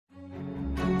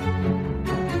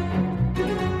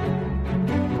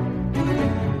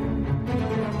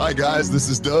Hi, guys. This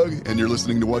is Doug, and you're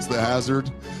listening to What's the Hazard?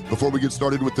 Before we get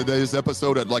started with today's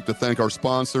episode, I'd like to thank our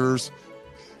sponsors,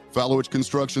 Fallowich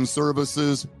Construction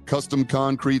Services, Custom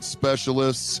Concrete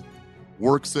Specialists,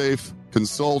 WorkSafe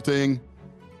Consulting,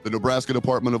 the Nebraska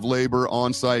Department of Labor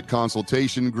On-Site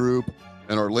Consultation Group,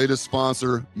 and our latest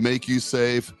sponsor, Make You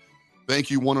Safe. Thank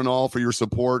you, one and all, for your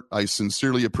support. I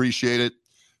sincerely appreciate it.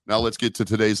 Now let's get to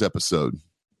today's episode.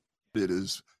 It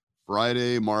is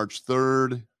Friday, March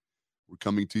 3rd. We're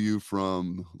coming to you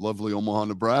from lovely Omaha,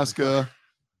 Nebraska.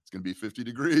 It's going to be 50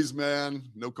 degrees, man.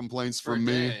 No complaints from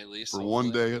me. Least, for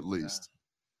one day at least.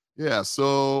 Yeah.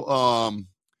 So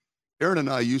Aaron and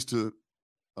I used to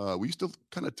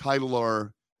kind of title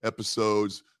our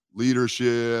episodes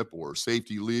leadership or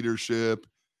safety leadership.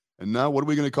 And now what are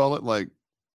we going to call it? Like,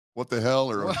 what the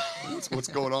hell, or what's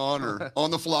going on, or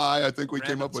on the fly? I think we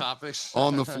came up with topics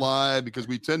on the fly because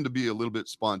we tend to be a little bit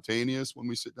spontaneous when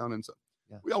we sit down and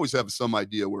we always have some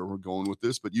idea where we're going with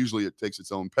this, but usually it takes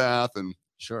its own path. And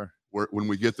sure, when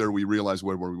we get there, we realize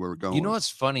where we were going. You know what's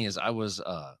funny is I was,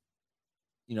 I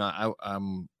go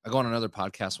on another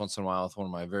podcast once in a while with one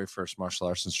of my very first martial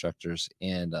arts instructors,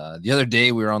 and the other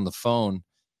day we were on the phone,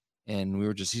 and we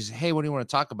were he said, "Hey, what do you want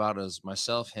to talk about?" As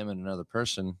myself, him, and another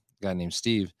person, a guy named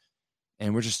Steve.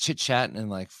 And we're just chit-chatting,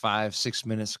 and like 5-6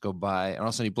 minutes go by, and all of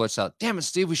a sudden he blurts out, "Damn it,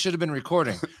 Steve, we should have been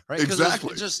recording." Right?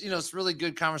 Exactly. It's really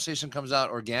good conversation comes out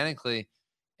organically.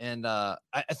 And I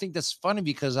think that's funny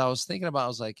because I was thinking about, I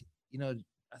was like,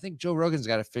 I think Joe Rogan's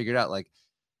got to figure it out. Like,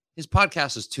 his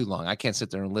podcast is too long. I can't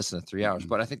sit there and listen to 3 hours.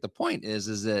 But I think the point is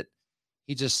that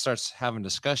he just starts having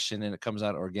discussion and it comes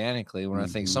out organically. When I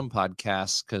think some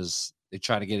podcasts, because they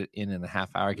try to get it in a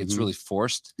half hour, it gets really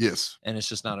forced. Yes. And it's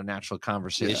just not a natural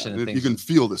conversation. Yeah, you can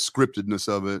feel the scriptedness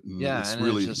of it. And yeah. It's and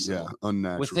really, it's just,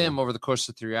 unnatural. With him over the course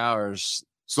of 3 hours,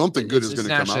 something good is going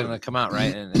to come out. It's going to come out,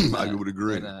 right? And I would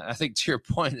agree. And, I think to your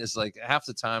point is like half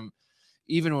the time,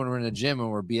 even when we're in a gym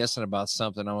and we're BSing about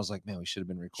something, I was like, man, we should have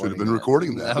been recording.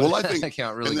 that. Well, I think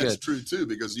really that's good. true too,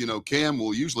 because Cam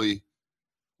will usually.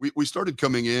 We started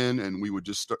coming in and we would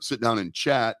just sit down and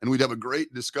chat, and we'd have a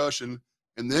great discussion.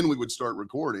 And then we would start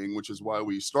recording, which is why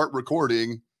we start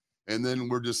recording. And then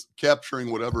we're just capturing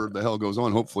whatever the hell goes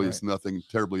on. Hopefully It's nothing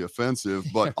terribly offensive.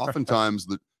 But oftentimes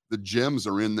the gems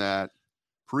are in that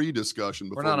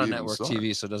pre-discussion. We're not on network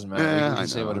TV, so it doesn't matter. We can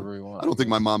say whatever we want. I don't think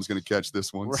my mom's going to catch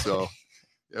this one. Right. So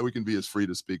yeah, we can be as free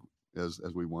to speak as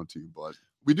we want to. But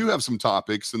we do have some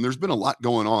topics, and there's been a lot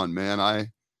going on, man.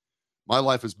 My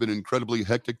life has been incredibly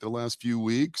hectic the last few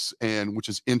weeks, and which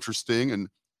is interesting. And,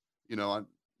 I'm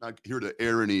not here to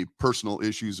air any personal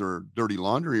issues or dirty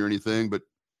laundry or anything, but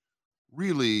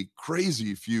really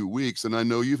crazy few weeks. And I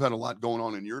know you've had a lot going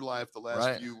on in your life the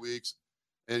last few weeks.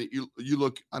 And you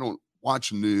look, I don't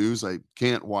watch news. I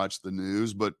can't watch the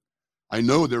news, but I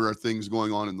know there are things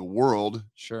going on in the world.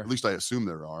 Sure. At least I assume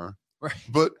there are. Right.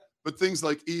 But things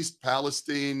like East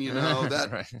Palestine, that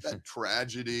right. that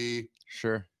tragedy.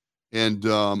 Sure. And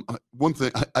one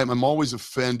thing, I'm always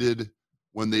offended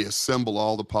when they assemble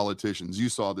all the politicians. You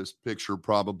saw this picture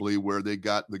probably where they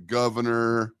got the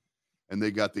governor and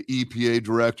they got the EPA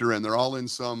director, and they're all in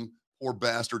some poor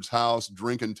bastard's house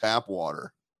drinking tap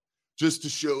water just to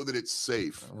show that it's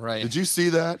safe. Right. Did you see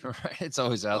that? Right. It's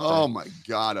always out there. Oh my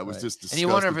God. I was just disgusted. And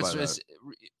you wonder if by it's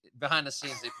behind the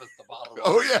scenes, they put the bottle.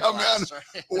 Oh yeah, glass, man.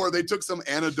 Right? Or they took some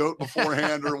antidote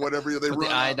beforehand or whatever. They put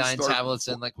the iodine tablets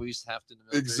in, like we used to have to.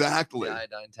 Exactly. The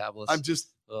iodine tablets. I'm just,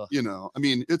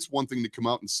 it's one thing to come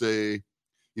out and say,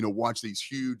 watch these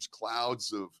huge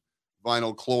clouds of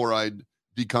vinyl chloride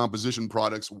decomposition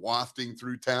products wafting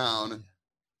through town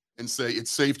and say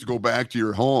it's safe to go back to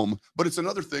your home. But it's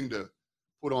another thing to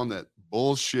put on that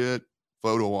bullshit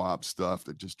photo op stuff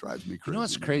that just drives me crazy.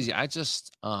 What's crazy? I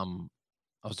just,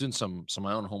 I was doing some of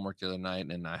my own homework the other night,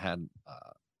 and I had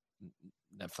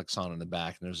Netflix on in the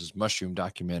back, and there's this mushroom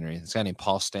documentary. This guy named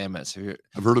Paul Stamets.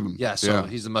 I've heard of him. Yeah, so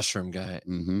he's the mushroom guy.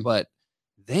 Mm-hmm. But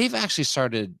they've actually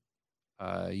started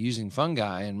using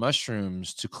fungi and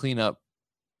mushrooms to clean up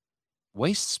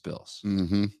waste spills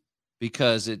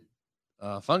because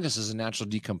fungus is a natural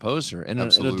decomposer, and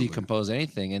it'll decompose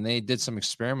anything. And they did some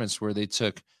experiments where they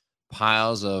took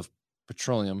piles of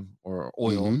petroleum or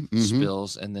oil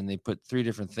spills, and then they put 3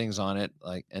 different things on it,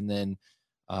 and then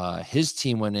his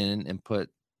team went in and put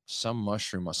some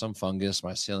mushroom or some fungus,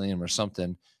 mycelium or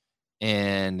something,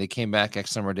 and they came back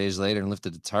X number of days later and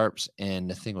lifted the tarps, and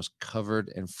the thing was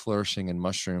covered and flourishing in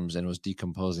mushrooms, and it was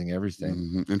decomposing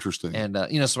everything. Interesting. And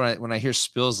so when I hear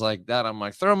spills like that, I'm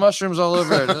like, throw mushrooms all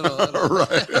over it.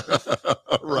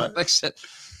 Right. Fix it.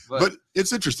 But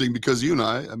it's interesting because you and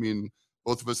I mean,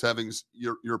 both of us having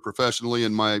you're professionally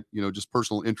and my, just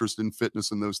personal interest in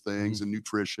fitness and those things and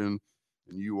nutrition.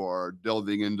 And you are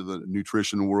delving into the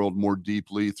nutrition world more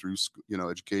deeply through,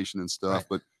 education and stuff. Right.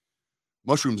 But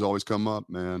mushrooms always come up,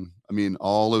 man. I mean,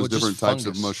 all those different types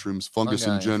of mushrooms, fungus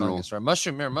in general. Fungus,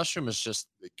 right? Mushroom is just,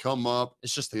 they come up.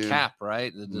 It's just the cap,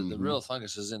 right? The real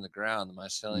fungus is in the ground. The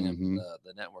mycelium,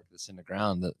 the network that's in the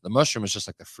ground. The mushroom is just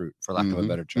like the fruit, for lack of a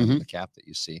better term, the cap that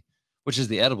you see, which is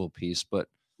the edible piece. But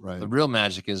the real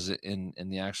magic is in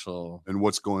the actual and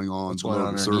what's going on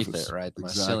underneath surface. It, right? The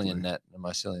mycelium net, the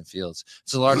mycelium fields.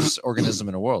 It's the largest organism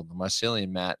in the world. The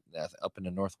mycelium mat up in the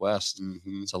Northwest.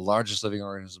 It's the largest living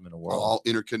organism in the world. All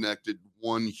interconnected,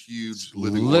 one huge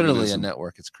living literally organism. A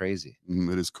network. It's crazy.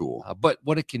 It is cool. But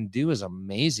what it can do is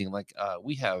amazing. Like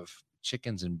we have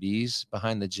chickens and bees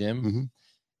behind the gym,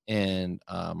 and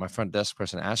my front desk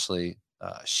person Ashley,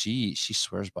 she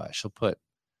swears by it.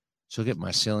 She'll get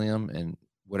mycelium and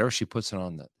whatever she puts it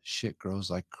on, the shit grows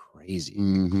like crazy.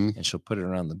 And she'll put it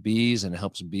around the bees, and it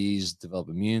helps bees develop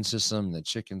immune system. And the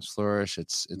chickens flourish.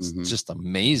 It's just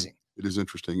amazing. It is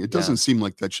interesting. It doesn't seem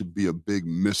like that should be a big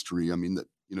mystery. I mean, that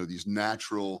these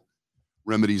natural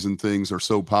remedies and things are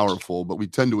so powerful, but we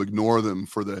tend to ignore them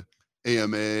for the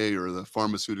AMA or the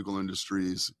pharmaceutical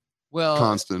industries.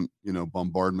 Constant,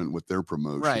 bombardment with their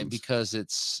promotions. Right, because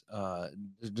it's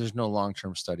there's no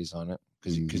long-term studies on it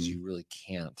because you really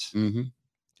can't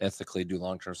ethically do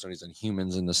long-term studies on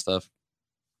humans and this stuff.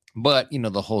 But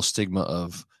the whole stigma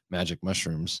of magic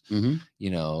mushrooms, the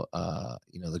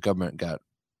government got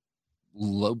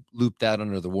looped out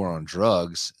under the war on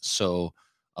drugs. So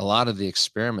a lot of the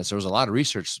experiments, there was a lot of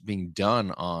research being done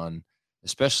on,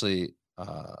 especially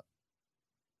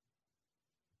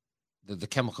the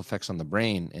chemical effects on the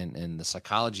brain and the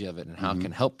psychology of it, and how it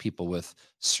can help people with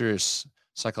serious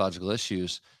psychological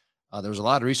issues. There was a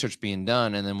lot of research being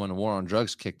done, and then when the war on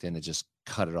drugs kicked in, it just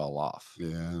cut it all off.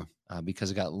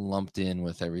 Because it got lumped in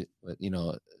with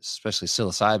especially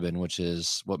psilocybin, which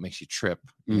is what makes you trip,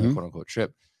 quote unquote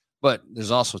trip. But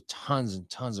there's also tons and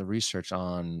tons of research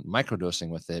on microdosing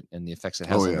with it and the effects it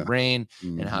has on the brain,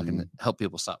 and how it can help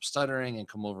people stop stuttering and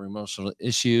come over emotional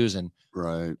issues and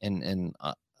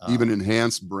even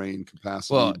enhanced brain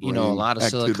capacity. Well, a lot of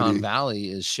activity. Silicon Valley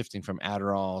is shifting from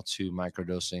Adderall to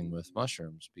microdosing with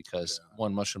mushrooms because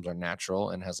mushrooms are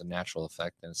natural and has a natural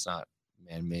effect, and it's not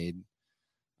man-made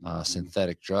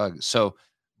synthetic drug. So,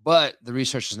 but the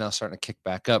research is now starting to kick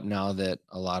back up now that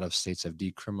a lot of states have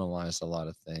decriminalized a lot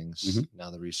of things. Now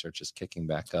the research is kicking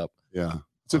back up. Yeah,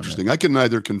 it's interesting. I can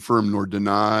neither confirm nor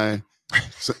deny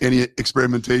any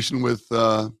experimentation with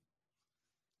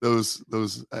those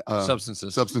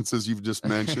substances you've just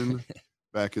mentioned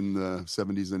back in the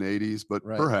 70s and 80s, but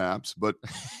perhaps, but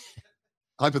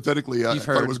hypothetically, I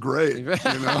thought it was great,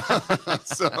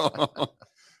 so,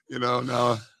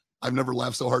 now I've never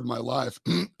laughed so hard in my life.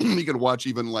 You can watch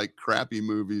even like crappy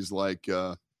movies like,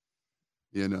 some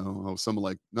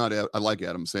like, I like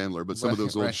Adam Sandler, but some of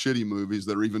those old shitty movies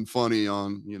that are even funny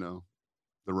on,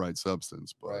 the right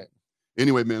substance. But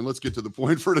anyway, man, let's get to the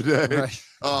point for today.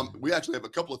 We actually have a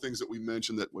couple of things that we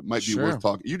mentioned that might be worth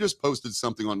talking. You just posted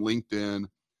something on LinkedIn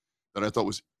that I thought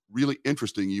was really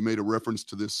interesting. You made a reference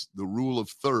to the rule of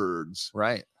thirds.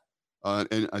 Right.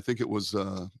 And I think it was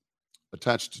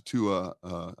attached to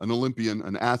an Olympian,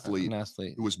 an athlete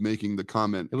who was making the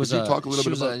comment. It was talk a little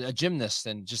bit about a gymnast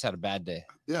and just had a bad day.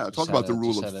 Yeah, talk about the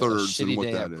rule of thirds and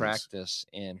what that is. Practice,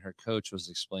 and her coach was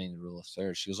explaining the rule of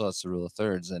thirds. She goes, "Oh, it's the rule of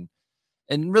thirds."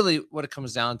 And really what it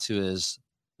comes down to is,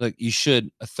 look, a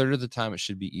third of the time it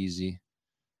should be easy.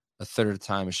 A third of the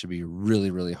time it should be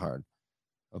really, really hard.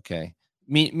 Okay.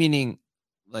 Meaning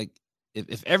like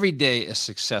if every day is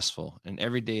successful and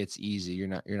every day it's easy, you're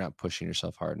not pushing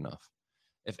yourself hard enough.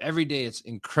 If every day it's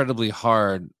incredibly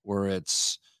hard where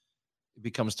it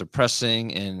becomes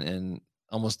depressing and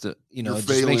almost, you're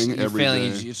failing every day.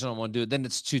 You just don't want to do it. Then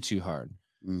it's too hard.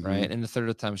 Right. And the third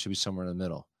of the time it should be somewhere in the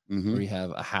middle. Where you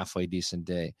have a halfway decent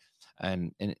day,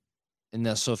 and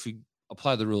so if you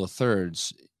apply the rule of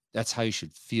thirds, that's how you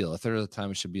should feel. A third of the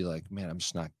time it should be like, man, I'm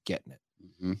just not getting it.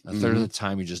 A third of the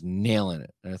time you're just nailing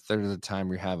it, and a third of the time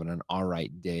you're having an all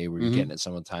right day where you're getting it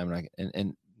some of the time,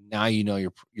 and now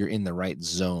you're in the right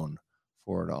zone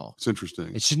for it all. It's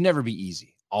interesting. It should never be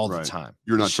easy all the time.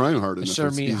 You're not trying hard enough. It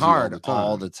should be hard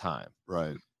all the time.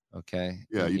 Right. Okay.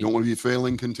 Yeah, you don't want to be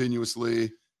failing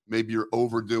continuously. Maybe you're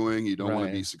overdoing. You don't want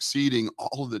to be succeeding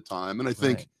all of the time. And I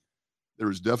think there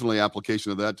is definitely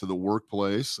application of that to the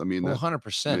workplace. I mean,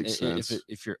 100%.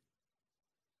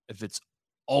 If it's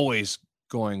always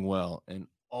going well and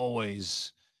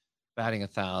always batting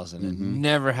 1,000 and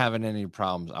never having any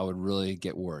problems, I would really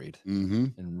get worried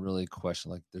and really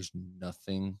question, like, there's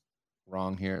nothing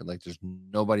wrong here. Like, there's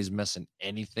nobody's messing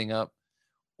anything up,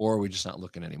 or are we just not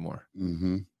looking anymore?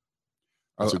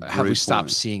 Or have we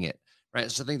stopped seeing it? Right.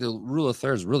 So I think the rule of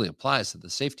thirds really applies to the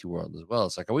safety world as well.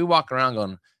 It's like, are we walking around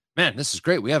going, man, this is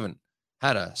great. We haven't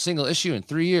had a single issue in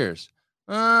 3 years.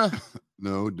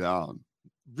 No doubt.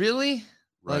 Really?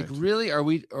 Right. Like, really? Are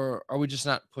we just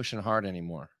not pushing hard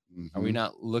anymore? Are we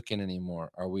not looking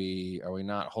anymore? Are we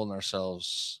not holding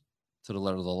ourselves to the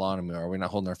level of the law anymore? Are we not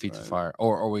holding our feet to fire?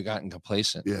 Or are we gotten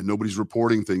complacent? Yeah, nobody's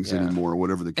reporting things anymore, or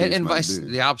whatever the case and might vice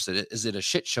be. The opposite. Is it a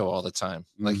shit show all the time?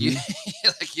 Like, you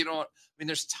like, you don't, I mean,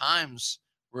 there's times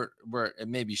where it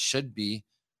maybe should be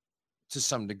to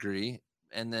some degree,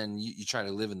 and then you try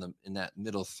to live in that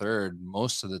middle third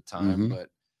most of the time. But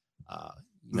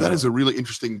that is a really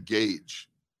interesting gauge.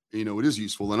 You know, it is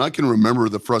useful. And I can remember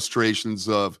the frustrations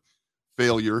of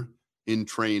failure in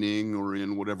training or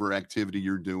in whatever activity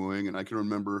you're doing. And I can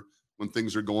remember when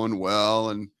things are going well,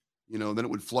 and, you know, then it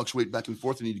would fluctuate back and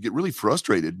forth, and you'd get really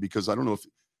frustrated because I don't know if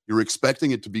you're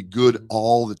expecting it to be good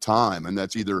all the time. And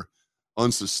that's either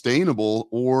unsustainable,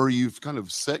 or you've kind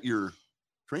of set your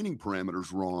training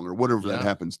parameters wrong, or whatever that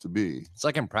happens to be. It's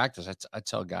like in practice, I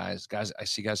tell guys, I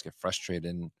see guys get frustrated,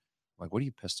 and I'm like, what are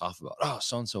you pissed off about? Oh,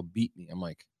 so-and-so beat me. I'm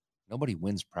like, nobody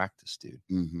wins practice, dude.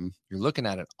 You're looking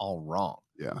at it all wrong.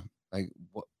 Yeah. Like,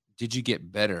 what did you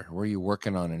get better? Were you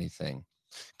working on anything?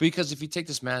 Because if you take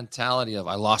this mentality of,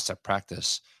 I lost at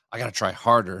practice, I got to try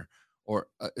harder, or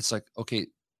it's like, okay,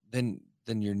 then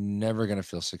you're never going to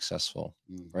feel successful.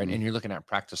 Right. And you're looking at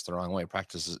practice the wrong way.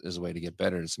 Practice is a way to get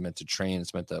better. It's meant to train.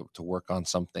 It's meant to work on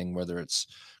something, whether it's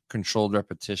controlled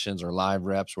repetitions or live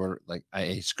reps or like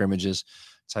IA scrimmages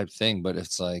type thing. But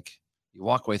it's like, you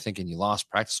walk away thinking you lost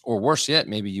practice, or worse yet,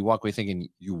 maybe you walk away thinking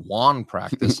you won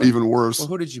practice. Like, even worse. Well,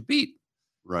 who did you beat?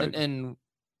 Right. And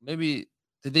maybe,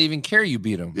 did they even care you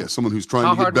beat them? Yeah, someone who's trying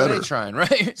to get better. How hard were they trying,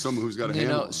 right? Someone who's got a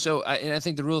handle. Know, so I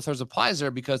think the rule of thirds applies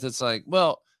there, because it's like,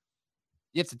 well,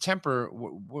 you have to temper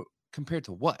compared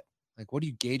to what? Like, what are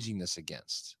you gauging this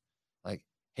against? Like,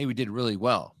 hey, we did really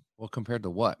well. Well, compared to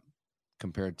what?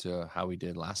 Compared to how we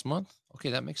did last month?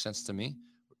 Okay, that makes sense to me.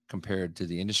 Compared to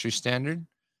the industry standard?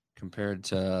 Compared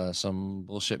to some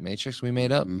bullshit matrix we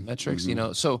made up, metrics, you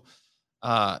know? So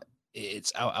I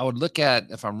would look at,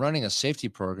 if I'm running a safety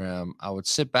program, I would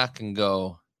sit back and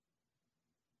go,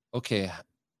 okay,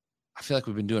 I feel like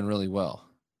we've been doing really well.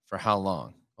 For how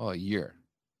long? Oh, a year.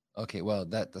 Okay, well,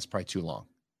 that's probably too long.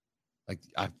 Like,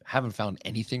 I haven't found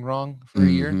anything wrong for a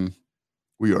year.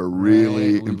 We are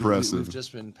really impressive. We've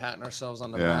just been patting ourselves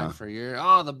on the back for a year.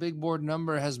 Oh, the big board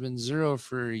number has been 0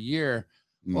 for a year.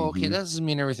 Well, okay, that doesn't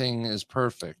mean everything is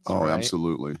perfect. Oh, right?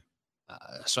 Absolutely.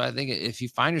 So I think if you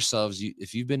find yourselves,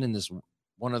 if you've been in this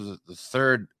one of the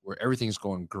third where everything's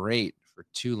going great for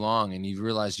too long, and you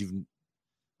realize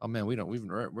oh man,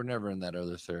 we're never in that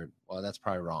other third. Well, that's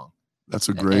probably wrong. That's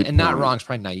a great and not wrong is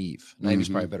probably naive. Naive is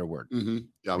probably a better word.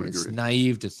 Yeah, I would it's agree.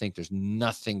 Naive to think there's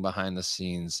nothing behind the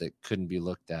scenes that couldn't be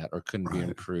looked at, or couldn't be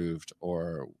improved,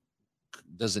 or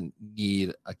doesn't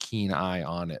need a keen eye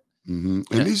on it. And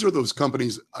these are those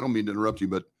companies, I don't mean to interrupt you,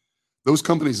 but those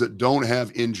companies that don't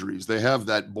have injuries, they have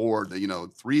that board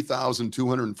that,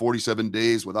 3,247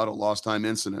 days without a lost time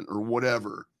incident or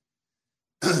whatever.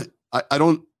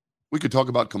 We could talk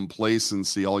about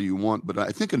complacency all you want, but I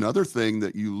think another thing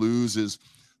that you lose is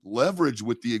leverage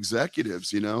with the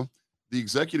executives. The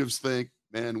executives think,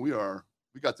 man, we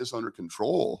got this under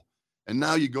control. And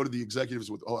now you go to the executives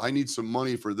with, oh, I need some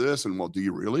money for this. And well, do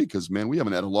you really? Because, man, we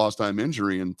haven't had a lost time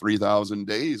injury in 3,000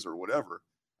 days or whatever.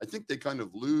 I think they kind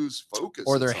of lose focus.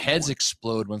 Or their heads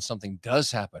explode when something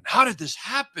does happen. How did this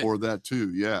happen? Or that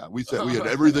too. Yeah. We thought we had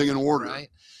everything in order. Right.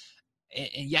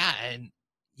 And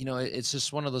it's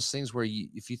just one of those things where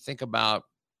if you think about,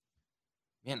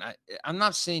 man, I'm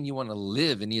not saying you want to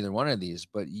live in either one of these,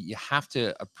 but you have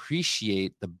to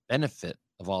appreciate the benefit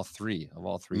of all three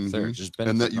thirds. Just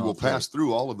and that you will pass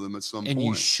through all of them at some point. And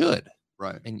you should.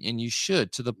 Right. And you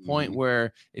should, to the point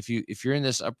where if you're in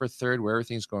this upper third where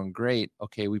everything's going great,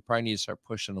 okay, we probably need to start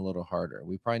pushing a little harder.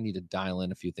 We probably need to dial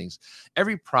in a few things.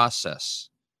 Every process,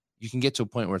 you can get to a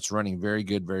point where it's running very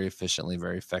good, very efficiently,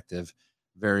 very effective,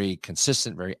 very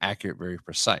consistent, very accurate, very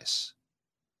precise.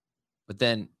 But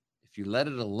then if you let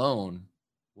it alone,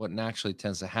 what naturally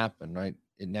tends to happen, right?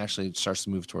 It naturally starts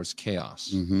to move towards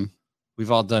chaos.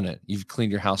 We've all done it. You've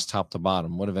cleaned your house top to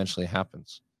bottom. What eventually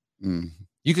happens?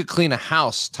 You could clean a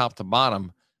house top to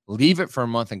bottom, leave it for a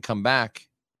month and come back,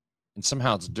 and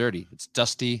somehow it's dirty. It's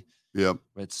dusty. Yep.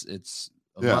 It's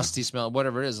a musty smell,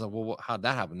 whatever it is. Like, well, how'd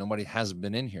that happen? Nobody has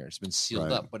been in here. It's been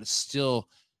sealed up, but it still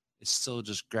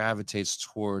just gravitates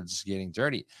towards getting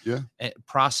dirty. Yeah. And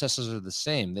processes are the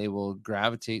same. They will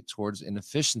gravitate towards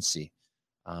inefficiency.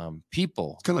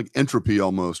 People. It's kind of like entropy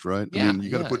almost, right? Yeah, I mean, you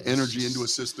got to put energy into a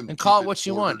system. And call it what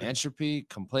you want. Entropy,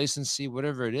 complacency,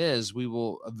 whatever it is, we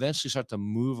will eventually start to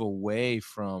move away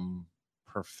from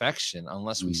perfection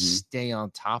unless we stay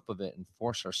on top of it and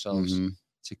force ourselves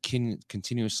to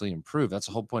continuously improve. That's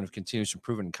the whole point of continuous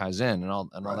improvement and Kaizen and all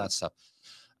that stuff.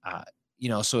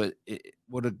 So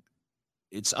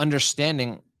it's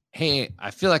understanding, hey,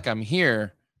 I feel like I'm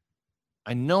here.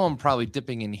 I know I'm probably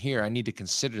dipping in here. I need to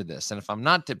consider this. And if I'm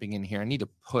not dipping in here, I need to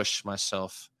push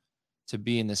myself to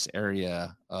be in this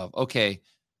area of, okay,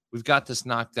 we've got this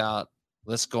knocked out.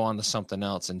 Let's go on to something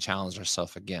else and challenge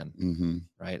ourselves again.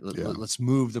 Right? Let's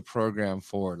move the program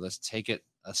forward. Let's take it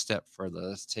a step further.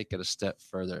 Let's take it a step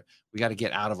further. We got to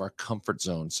get out of our comfort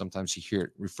zone. Sometimes you hear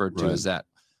it referred to as that.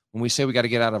 When we say we got to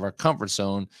get out of our comfort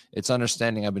zone, it's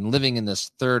understanding I've been living in this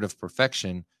third of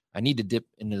perfection. I need to dip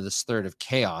into this third of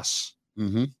chaos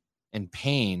and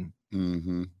pain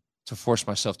to force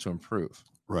myself to improve.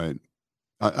 Right.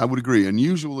 I would agree. And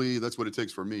usually that's what it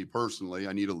takes for me personally.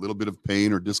 I need a little bit of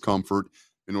pain or discomfort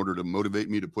in order to motivate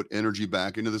me to put energy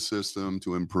back into the system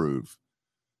to improve.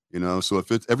 So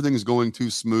if everything is going too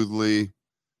smoothly,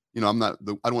 I don't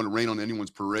want to rain on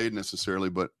anyone's parade necessarily,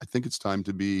 but I think it's time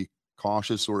to be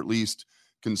cautious or at least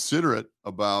considerate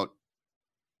about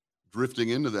drifting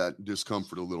into that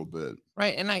discomfort a little bit.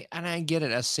 Right. And I get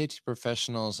it as safety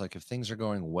professionals. Like if things are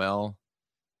going well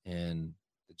and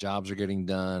the jobs are getting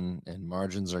done and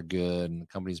margins are good and the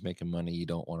company's making money, you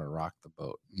don't want to rock the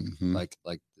boat. Like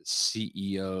the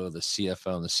CEO, the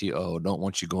CFO, and the COO don't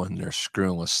want you going there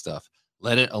screwing with stuff.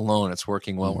 Let it alone. It's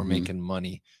working well. We're making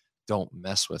money. Don't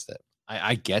mess with it.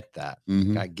 I get that.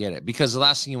 I get it. Because the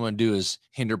last thing you want to do is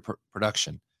hinder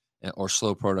production or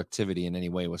slow productivity in any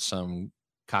way with some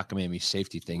cockamamie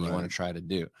safety thing you want to try to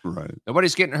do. Right.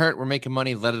 Nobody's getting hurt. We're making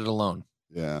money. Let it alone.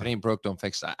 Yeah. If it ain't broke, don't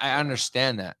fix it. I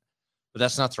understand that, but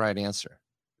that's not the right answer.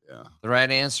 Yeah. The right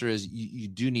answer is you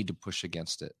do need to push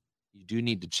against it. You do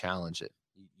need to challenge it.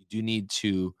 You do need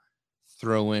to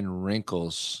throw in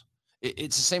wrinkles.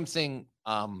 It's the same thing.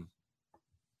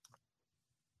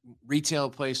 Retail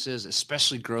places,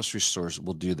 especially grocery stores,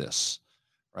 will do this,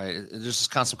 right? There's this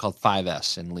concept called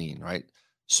 5S in lean, right?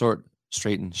 Sort,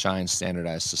 straighten, shine,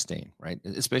 standardize, sustain, right?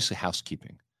 It's basically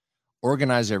housekeeping.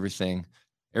 Organize everything.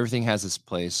 Everything has its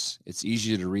place. It's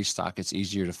easier to restock. It's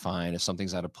easier to find. If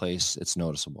something's out of place, it's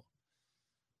noticeable.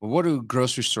 But what do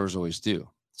grocery stores always do?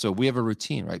 So we have a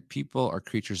routine, right? People are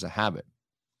creatures of habit.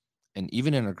 And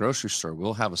even in a grocery store,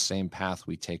 we'll have a same path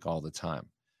we take all the time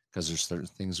because there's certain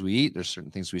things we eat, there's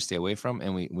certain things we stay away from,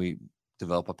 and we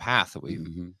develop a path that we,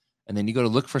 and then you go to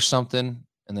look for something,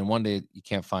 and then one day you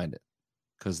can't find it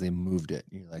because they moved it.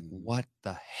 You're like, what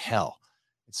the hell?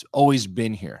 It's always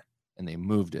been here, and they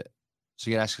moved it. So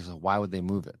you gotta ask yourself, why would they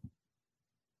move it?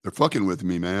 They're fucking with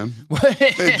me, man.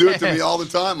 They do it to me all the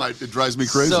time. It drives me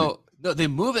crazy. So no, they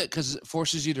move it because it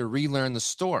forces you to relearn the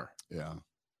store. Yeah.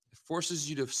 It forces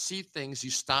you to see things you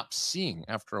stop seeing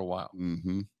after a while.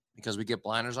 Because we get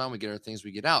blinders on, we get our things,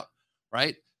 we get out,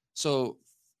 right? So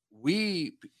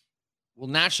we will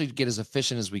naturally get as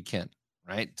efficient as we can,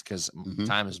 right? Because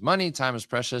time is money, time is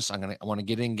precious. I want to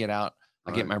get in, get out.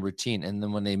 I get my routine. And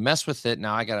then when they mess with it,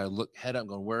 now I got to look head up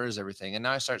going, where is everything? And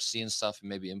now I start seeing stuff and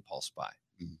maybe impulse buy.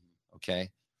 Okay.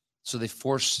 So they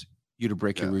force you to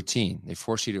break your routine. They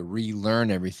force you to relearn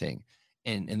everything.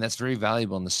 And that's very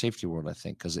valuable in the safety world, I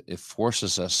think, because it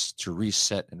forces us to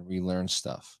reset and relearn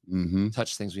stuff,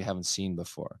 touch things we haven't seen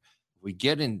before. If we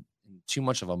get in too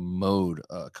much of a mode,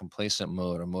 a complacent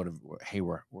mode, a mode of, hey,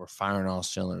 we're firing all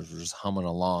cylinders, we're just humming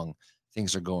along,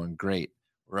 things are going great.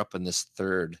 We're up in this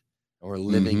third, and we're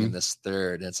living in this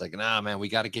third. And it's like, nah, man, we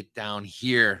got to get down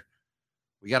here.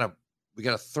 We got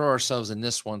to throw ourselves in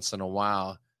this once in a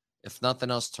while. If nothing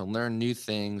else, to learn new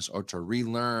things or to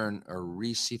relearn or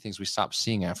re-see things we stopped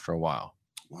seeing after a while,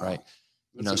 right?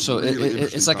 So really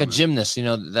it's like a gymnast.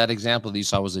 That example that you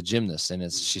saw was a gymnast,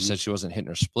 and she said she wasn't hitting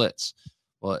her splits.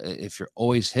 Well, if you're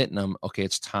always hitting them, okay,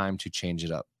 it's time to change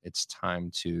it up. It's time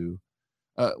to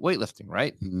weightlifting,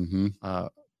 right?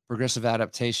 Progressive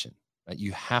adaptation. Right?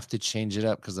 You have to change it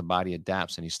up because the body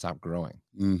adapts and you stop growing.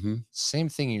 Same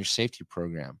thing in your safety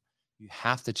program. You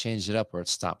have to change it up or it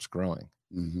stops growing.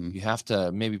 You have to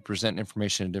maybe present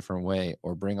information a different way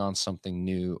or bring on something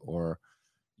new, or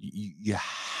you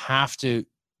have to,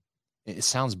 it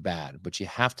sounds bad, but you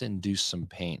have to induce some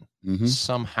pain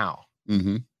somehow.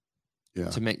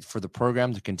 for the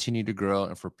program to continue to grow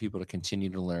and for people to continue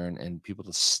to learn and people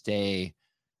to stay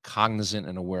cognizant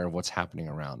and aware of what's happening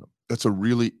around them. That's a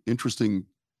really interesting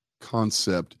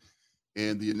concept.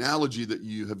 And the analogy that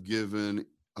you have given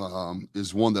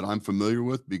is one that I'm familiar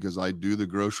with because I do the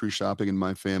grocery shopping in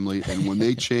my family. And when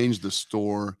they change the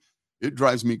store, it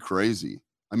drives me crazy.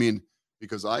 I mean,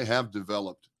 because I have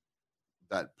developed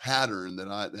that pattern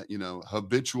that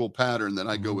habitual pattern that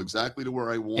I go exactly to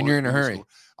where I want. And you're in a hurry.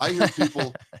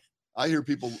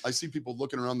 I see people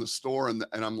looking around the store and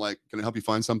I'm like, can I help you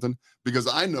find something? Because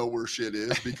I know where shit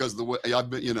is because the way I've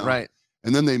been, right.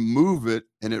 And then they move it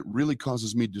and it really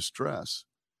causes me distress.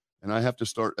 And I have to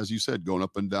start, as you said, going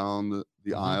up and down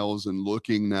the aisles and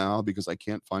looking now because I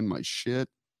can't find my shit.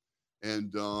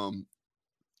 And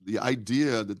the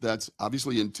idea that that's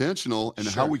obviously intentional and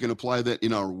how we can apply that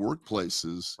in our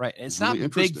workplaces. Right. It's not really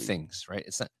big things, right?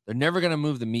 It's not, they're never going to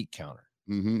move the meat counter.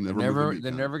 They're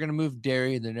never going to move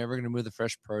dairy. They're never going to move the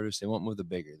fresh produce. They won't move the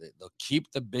bigger. They'll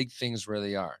keep the big things where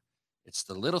they are. It's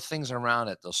the little things around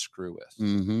it they'll screw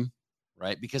with.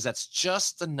 Right. Because that's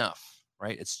just enough,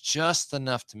 right? It's just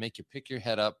enough to make you pick your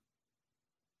head up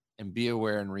and be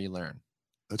aware and relearn.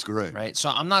 That's great. Right. So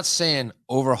I'm not saying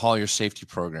overhaul your safety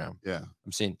program. Yeah.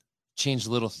 I'm saying change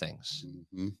little things.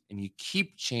 And you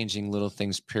keep changing little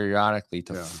things periodically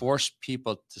to force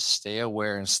people to stay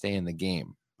aware and stay in the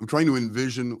game. I'm trying to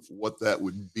envision what that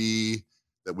would be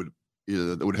that would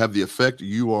have the effect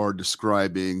you are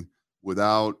describing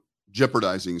without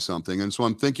jeopardizing something. And so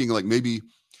I'm thinking like maybe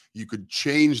you could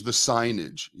change the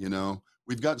signage,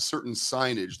 We've got certain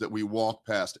signage that we walk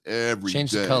past every day.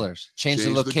 Change the colors. Change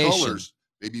the location.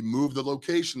 Maybe move the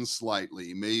location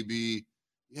slightly. Maybe,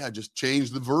 just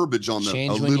change the verbiage on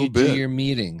change a when little you bit. Do your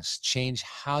meetings. Change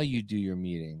how you do your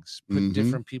meetings. Put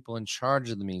different people in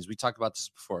charge of the meetings. We talked about this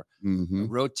before.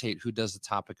 Rotate who does the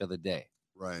topic of the day.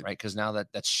 Right. Because now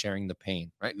that's sharing the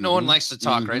pain. Right. No one likes to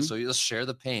talk. Right. So you'll share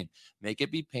the pain. Make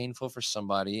it be painful for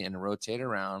somebody and rotate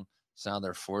around. So now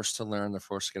they're forced to learn. They're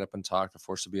forced to get up and talk. They're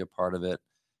forced to be a part of it.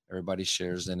 Everybody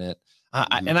shares in it.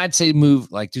 And I'd say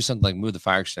do something like move the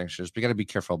fire extinguishers. We got to be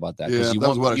careful about that because you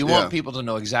want people to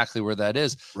know exactly where that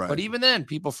is. Right. But even then,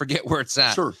 people forget where it's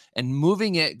at. Sure. And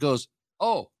moving it goes,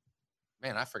 oh,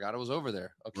 man, I forgot it was over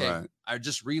there. Okay. Right. I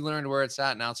just relearned where it's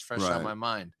at. Now it's fresh on my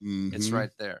mind. It's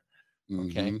right there.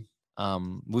 Okay.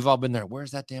 We've all been there.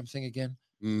 Where's that damn thing again?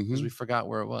 Because we forgot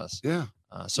where it was. Yeah.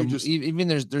 So even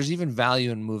there's even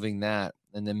value in moving that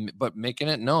and then, but making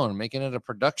it known, making it a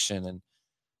production. And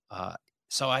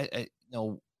so I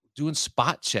doing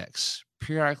spot checks,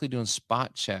 periodically doing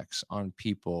spot checks on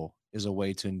people is a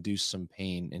way to induce some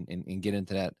pain and get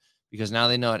into that, because now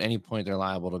they know at any point they're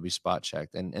liable to be spot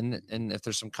checked. And if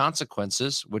there's some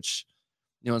consequences, which,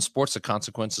 in sports, the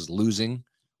consequence is losing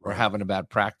or having a bad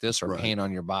practice or pain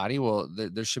on your body. Well,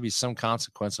 there should be some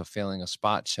consequence of failing a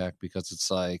spot check, because it's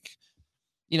like,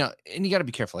 and you got to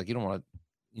be careful. Like, you don't want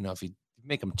to, if you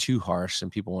make them too harsh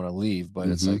and people want to leave, but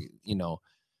it's like,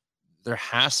 there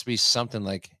has to be something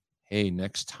like, hey,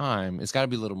 next time, it's got to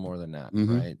be a little more than that,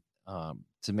 right?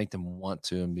 To make them want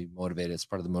to and be motivated. It's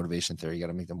part of the motivation theory. You got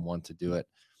to make them want to do it,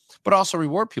 but also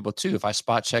reward people too. If I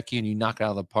spot check you and you knock it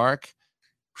out of the park,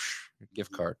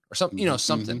 gift card or something,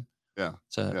 something. Yeah.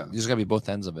 So there's got to be both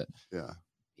ends of it. Yeah.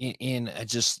 And I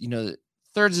just,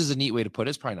 thirds is a neat way to put it.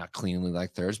 It's probably not cleanly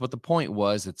like thirds, but the point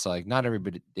was, it's like, not every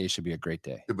day should be a great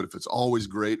day. Yeah, but if it's always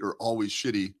great or always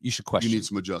shitty, you should question. You need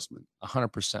some adjustment.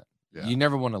 100%. Yeah. You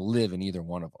never want to live in either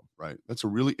one of them. Right. That's a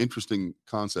really interesting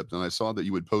concept. And I saw that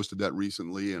you had posted that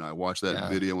recently, and I watched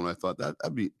that video, and I thought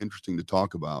that'd be interesting to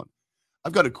talk about.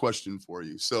 I've got a question for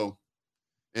you. So,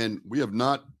 and we have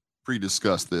not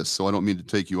pre-discussed this, so I don't mean to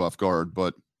take you off guard,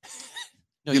 but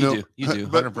no, you do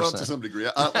 100%. But to some degree,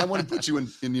 I want to put you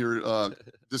in your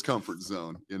discomfort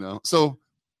zone, So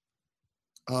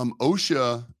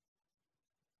OSHA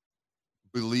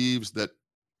believes that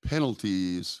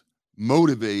penalties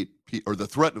motivate or the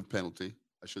threat of penalty,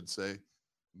 I should say,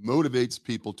 motivates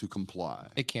people to comply.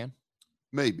 It can.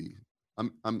 Maybe.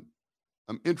 I'm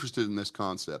interested in this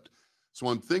concept. So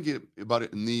I'm thinking about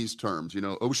it in these terms.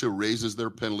 OSHA raises their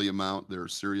penalty amount. They're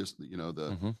serious,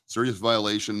 the serious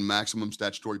violation, maximum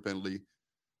statutory penalty.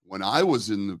 When I was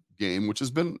in the game, which has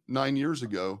been 9 years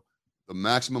ago, the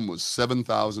maximum was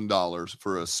 $7,000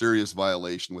 for a serious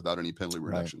violation without any penalty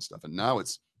reduction stuff. And now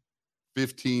it's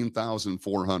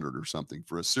 $15,400 or something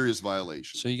for a serious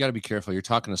violation. So you got to be careful. You're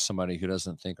talking to somebody who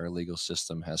doesn't think our legal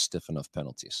system has stiff enough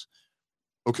penalties.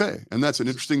 Okay, and that's an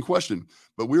interesting question.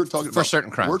 But we were talking about certain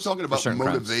crimes. We're talking about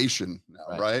motivation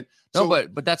now, right? No,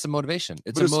 but that's a motivation.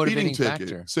 It's a motivating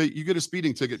factor. Say you get a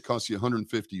speeding ticket, costs you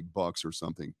 $150 or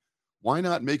something. Why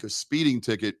not make a speeding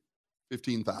ticket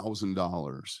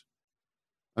 $15,000.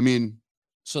 I mean,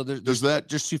 so does that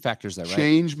there's two factors there, right?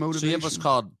 Change motivation. So you have what's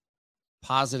called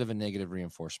positive and negative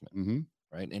reinforcement, mm-hmm.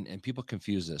 right? And people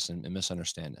confuse this and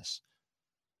misunderstand this.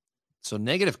 So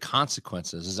negative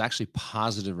consequences is actually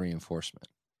positive reinforcement.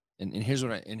 And here's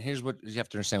what you have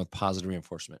to understand with positive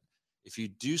reinforcement. If you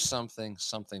do something,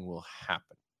 something will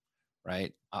happen,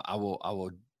 right? I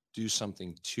will do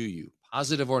something to you,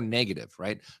 positive or negative,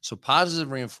 right? So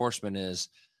positive reinforcement is,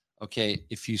 okay,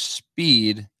 if you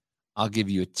speed, I'll give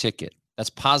you a ticket. That's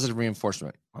positive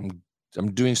reinforcement.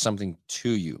 I'm doing something to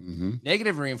you. Mm-hmm.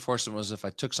 Negative reinforcement was if I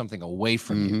took something away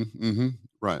from you. Mm-hmm.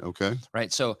 Right. Okay.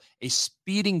 Right. So a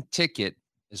speeding ticket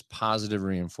is positive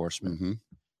reinforcement. Mm-hmm.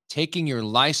 Taking your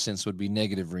license would be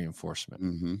negative reinforcement.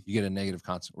 Mm-hmm. You get a negative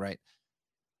consequence, right?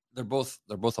 They're both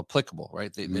applicable,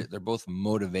 right? They're both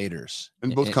motivators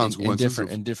and both consequences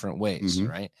in different ways,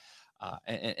 mm-hmm. right?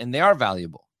 And they are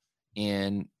valuable.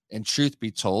 And truth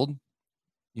be told,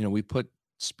 we put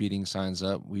speeding signs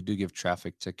up. We do give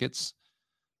traffic tickets,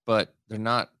 but they're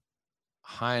not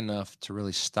high enough to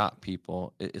really stop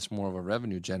people. It's more of a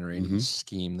revenue generating mm-hmm.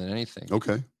 scheme than anything.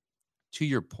 Okay. To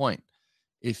your point,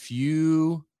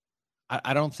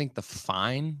 I don't think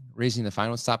raising the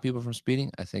fine would stop people from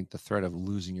speeding. I think the threat of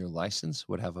losing your license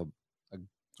would have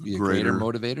be a greater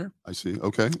motivator. I see.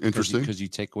 Okay. Interesting. Because you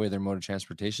take away their mode of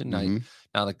transportation. Mm-hmm.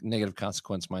 Now the negative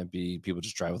consequence might be people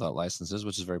just drive without licenses,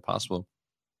 which is very possible.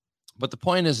 But the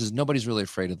point is nobody's really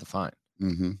afraid of the fine.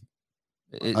 Mm-hmm.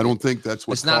 I don't think that's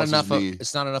what it's not enough.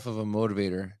 It's not enough of a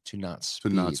motivator to not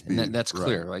speed. And that's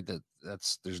clear, right?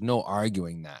 There's no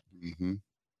arguing that. Mm-hmm.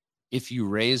 If you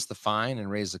raise the fine and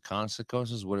raise the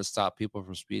consequences, would it stop people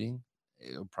from speeding?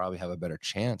 It would probably have a better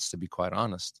chance, to be quite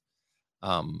honest.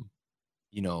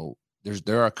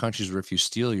 There are countries where if you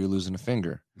steal, you're losing a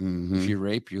finger. Mm-hmm. If you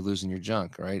rape, you're losing your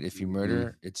junk, right? If you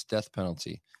murder, it's death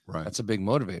penalty. Right. That's a big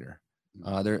motivator.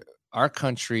 Our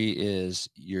country is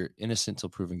you're innocent till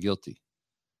proven guilty,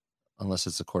 unless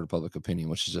it's a court of public opinion,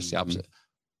 which is just the opposite.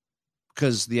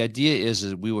 Because the idea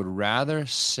is we would rather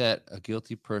set a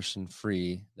guilty person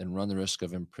free than run the risk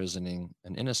of imprisoning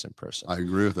an innocent person. I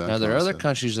agree with that. Now, there are other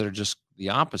countries that are just the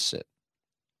opposite.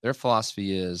 Their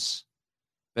philosophy is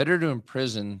better to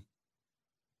imprison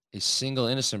a single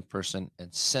innocent person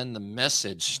and send the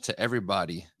message to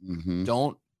everybody,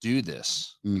 don't do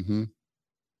this. Mm-hmm.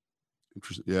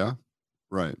 Interesting. Yeah.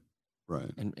 Right.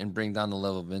 And bring down the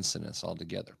level of incidence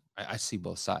altogether. I see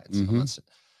both sides.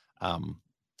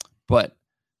 But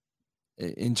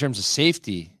in terms of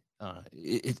safety,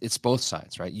 it's both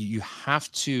sides, right? You have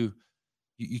to,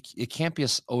 it can't be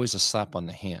always a slap on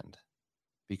the hand,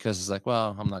 because it's like,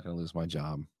 well, I'm not going to lose my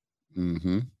job.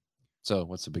 Mm-hmm. So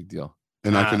what's the big deal?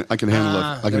 And I can handle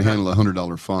a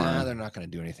 $100 fine. They're not going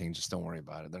to do anything. Just don't worry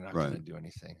about it. They're not going to do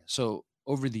anything. So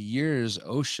over the years,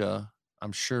 OSHA,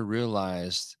 I'm sure,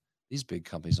 realized these big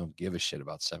companies don't give a shit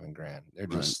about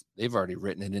 $7,000. They've already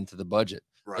written it into the budget.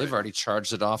 Right. They've already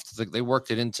charged it off they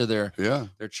worked it into their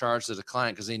charge to the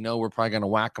client, because they know we're probably going to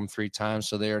whack them 3 times.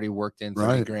 So they already worked in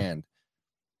 $30,000.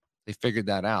 They figured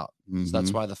that out. Mm-hmm. So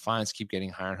that's why the fines keep getting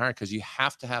higher and higher, because you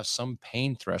have to have some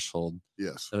pain threshold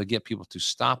that'll get people to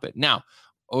stop it. Now,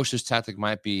 OSHA's tactic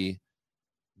might be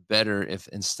better if,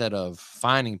 instead of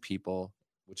fining people,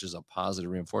 which is a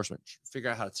positive reinforcement, figure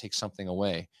out how to take something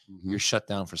away. You're shut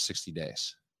down for 60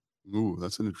 days. Ooh,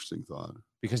 that's an interesting thought.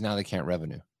 Because now they can't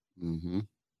revenue. Mm-hmm.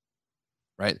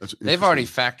 Right. They've already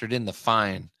factored in the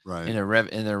fine in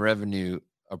their revenue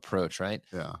approach, right?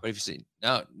 Yeah. But if you say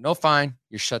no fine,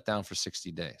 you're shut down for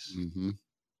 60 days. Mm-hmm.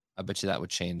 I bet you that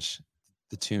would change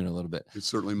the tune a little bit. It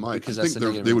certainly might. Because I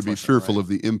think they would be fearful of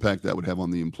the impact that would have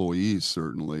on the employees,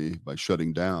 certainly, by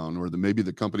shutting down, or maybe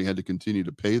the company had to continue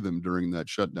to pay them during that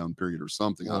shutdown period or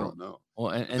something. I don't know.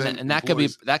 Well, and that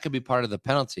could be part of the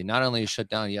penalty. Not only you shut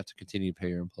down, you have to continue to pay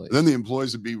your employees. Then the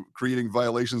employees would be creating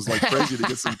violations like crazy to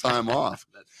get some time off.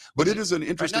 But it is an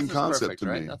interesting concept to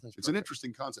me. It's an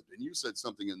interesting concept. And you said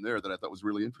something in there that I thought was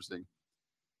really interesting.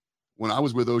 When I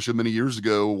was with OSHA many years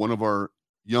ago, one of our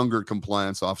younger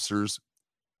compliance officers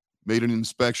made an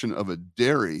inspection of a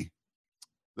dairy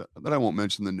that I won't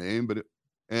mention the name, but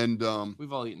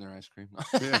we've all eaten their ice cream.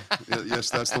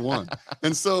 Yes, that's the one.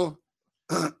 And so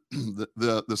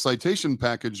the citation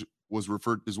package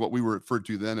is what we were referred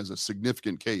to then as a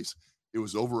significant case. It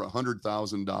was over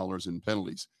 $100,000 in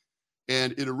penalties,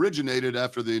 and it originated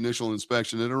after the initial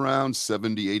inspection at around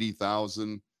 70,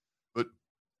 80,000. But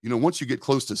once you get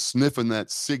close to sniffing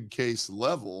that SIG case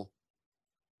level,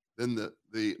 then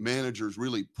the managers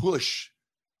really push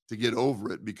to get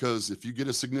over it, because if you get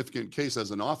a significant case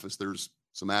as an office, there's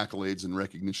some accolades and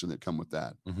recognition that come with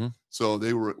that. Mm-hmm. So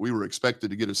we were expected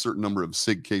to get a certain number of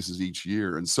SIG cases each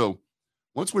year. And so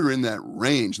once we were in that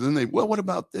range, then what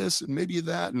about this? And maybe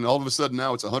that. And all of a sudden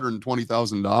now it's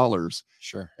 $120,000.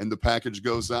 Sure. And the package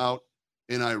goes out.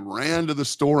 And I ran to the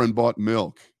store and bought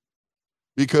milk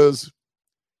because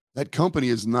that company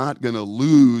is not going to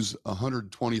lose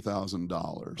 $120,000.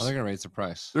 Well, they're going to raise the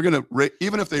price. They're going to,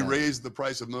 even if they raise the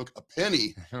price of milk a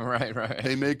penny, right.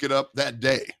 They make it up that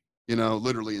day,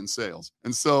 literally in sales.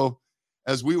 And so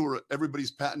as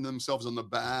everybody's patting themselves on the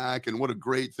back and what a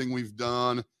great thing we've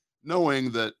done,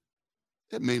 knowing that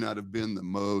it may not have been the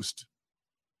most,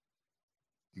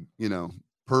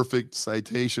 perfect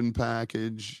citation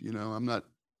package. I'm not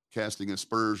casting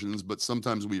aspersions, but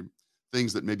sometimes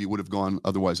things that maybe would have gone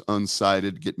otherwise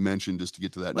uncited get mentioned just to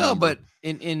get to that number. But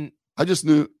I just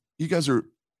knew you guys are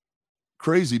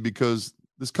crazy because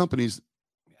this company's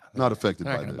not affected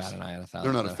by this.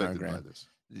 They're not affected by this.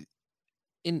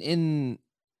 In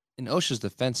OSHA's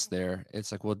defense there,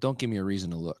 it's like, well, don't give me a reason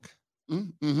to look.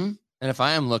 Mm-hmm. And if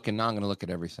I am looking, now I'm going to look at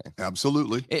everything.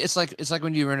 Absolutely. It's like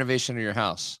when you do renovation of your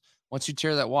house. Once you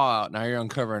tear that wall out, now you're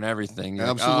uncovering everything. You're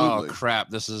Absolutely. Like, oh crap!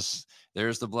 There's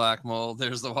the black mold.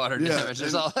 There's the water damage.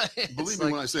 There's all. Believe me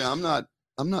when I say I'm not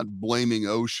blaming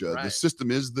OSHA. Right. The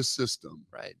system is the system.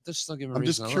 Right. I'm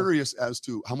just curious as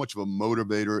to how much of a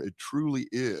motivator it truly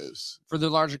is. For the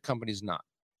larger companies, not.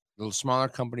 The smaller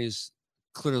companies,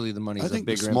 clearly the money is a bigger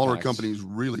impact. The smaller companies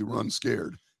really run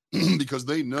scared. Because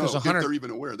they know, if they're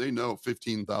even aware, they know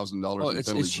 $15,000. Oh,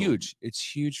 it's huge. It's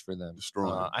huge for them.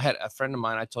 Strong. I had a friend of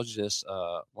mine. I told you this.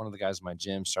 One of the guys in my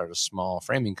gym started a small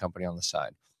framing company on the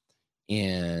side,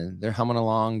 and they're humming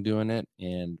along doing it,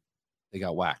 and they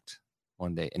got whacked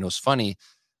one day. And it was funny.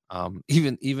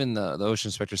 Even the OSHA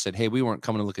inspector said, "Hey, we weren't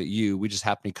coming to look at you. We just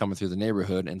happened to be coming through the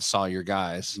neighborhood and saw your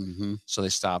guys, so they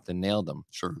stopped and nailed them.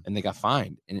 Sure, and they got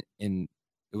fined. And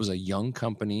it was a young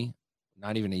company."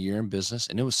 Not even a year in business.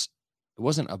 And it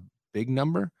wasn't a big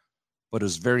number, but it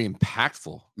was very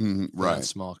impactful for that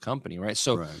small company. Right.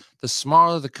 So the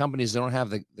smaller the companies, they don't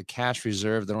have the cash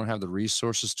reserve. They don't have the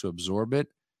resources to absorb it.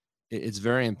 It's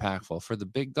very impactful. For the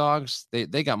big dogs, they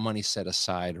got money set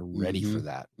aside ready for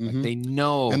that. Like they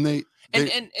know. And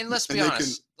let's be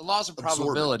honest, the laws of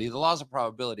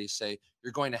probability say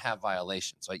you're going to have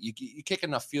violations. Like you kick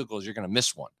enough field goals, you're going to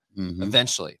miss one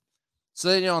eventually. So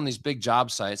then, on these big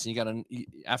job sites, and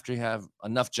after you have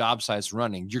enough job sites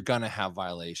running, you're gonna have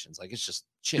violations. Like it's just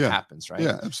shit happens, right?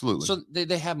 Yeah, absolutely. So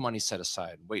they have money set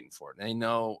aside, waiting for it. And they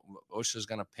know OSHA is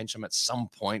gonna pinch them at some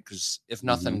point because if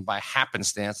nothing by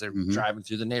happenstance, they're driving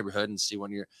through the neighborhood and see when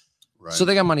you're. Right. So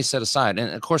they got money set aside,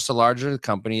 and of course, the larger the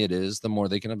company it is, the more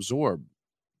they can absorb.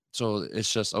 So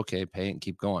it's just okay, pay it and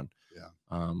keep going.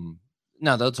 Yeah.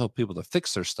 Now they'll tell people to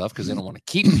fix their stuff because they don't want to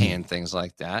keep paying things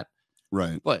like that.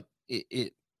 Right. But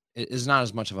it is not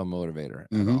as much of a motivator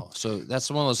at all. So that's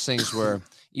one of those things where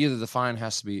either the fine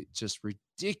has to be just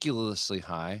ridiculously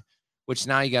high, which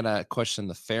now you got to question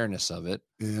the fairness of it.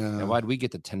 Yeah. And why'd we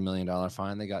get the $10 million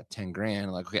fine? They got 10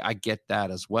 grand. Like, okay, I get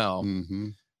that as well.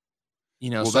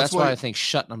 So that's why I think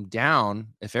shutting them down,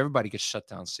 if everybody gets shut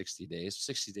down 60 days,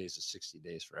 60 days is 60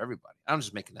 days for everybody. I'm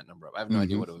just making that number up. I have no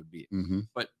idea what it would be.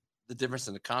 But the difference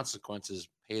in the consequences,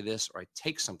 pay this or I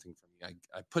take something from you.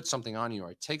 I put something on you or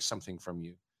I take something from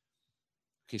you.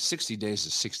 Okay, 60 days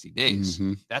is 60 days.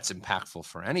 That's impactful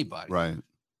for anybody. Right.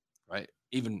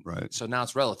 So now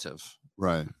it's relative.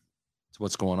 Right. To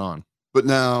what's going on. But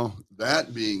now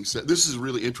that being said, this is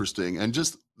really interesting. And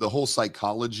just the whole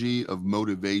psychology of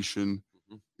motivation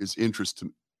is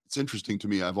interesting. It's interesting to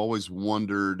me. I've always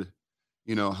wondered,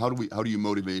 how do you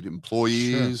motivate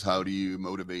employees? Sure. How do you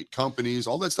motivate companies?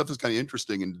 All that stuff is kind of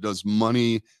interesting. And does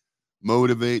money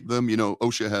motivate them?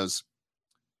 OSHA has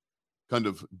kind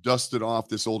of dusted off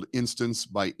this old instance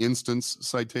by instance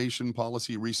citation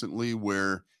policy recently,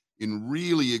 where in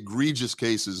really egregious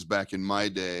cases back in my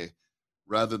day,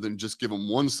 rather than just give them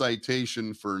one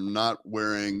citation for not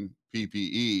wearing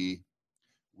PPE,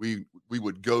 we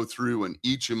would go through and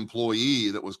each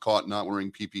employee that was caught not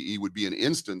wearing PPE would be an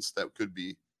instance that could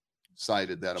be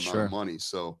cited that amount of money.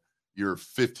 So your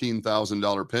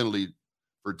 $15,000 penalty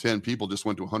for 10 people just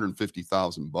went to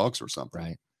 $150,000 or something.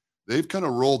 Right. They've kind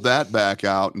of rolled that back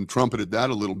out and trumpeted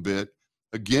that a little bit.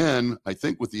 Again, I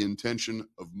think with the intention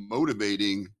of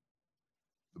motivating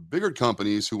the bigger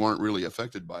companies who aren't really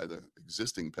affected by the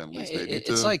existing penalties.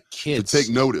 It's like kids. To take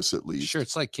notice, at least. Sure,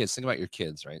 it's like kids. Think about your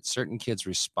kids, right? Certain kids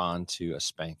respond to a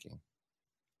spanking.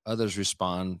 Others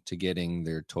respond to getting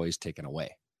their toys taken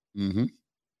away.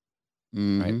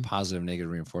 Right? Positive,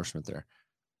 negative reinforcement there.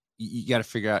 you got to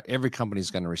figure out, every company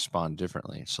is going to respond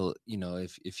differently. So,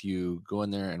 if you go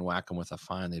in there and whack them with a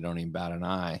fine, they don't even bat an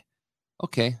eye.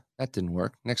 Okay, that didn't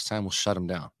work. Next time we'll shut them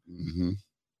down. Mm-hmm.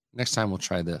 Next time we'll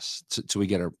try this till we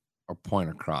get our point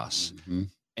across. Mm-hmm.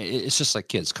 It's just like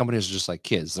kids. Companies are just like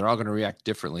kids. They're all going to react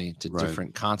differently to Right.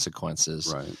 different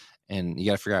consequences. Right. And you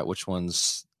got to figure out which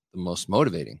one's the most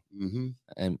motivating, mm-hmm.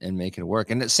 and make it work.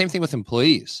 And the same thing with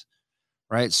employees,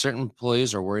 right? Certain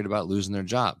employees are worried about losing their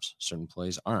jobs. Certain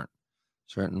employees aren't.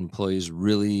 Certain employees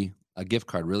really, a gift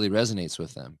card really resonates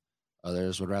with them.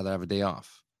 Others would rather have a day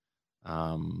off.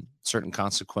 Certain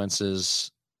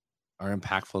consequences are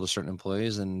impactful to certain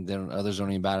employees, and then others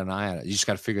don't even bat an eye at it. You just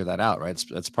got to figure that out, right?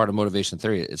 That's part of motivation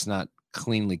theory. It's not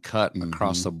cleanly cut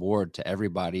across the board to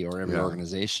everybody or every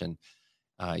organization.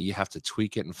 You have to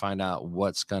tweak it and find out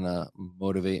what's going to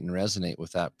motivate and resonate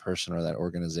with that person or that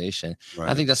organization. Right.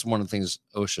 I think that's one of the things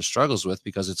OSHA struggles with,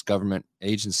 because it's government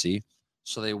agency.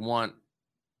 So they want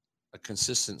a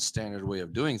consistent standard way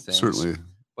of doing things. Certainly.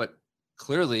 But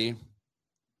clearly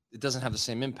it doesn't have the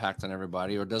same impact on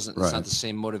everybody, or it's not the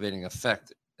same motivating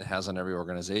effect it has on every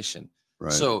organization.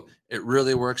 Right. So it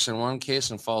really works in one case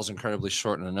and falls incredibly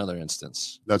short in another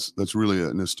instance. That's really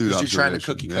an astute observation. You're trying to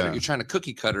cookie cutter. You're trying to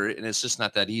cookie cutter it, and it's just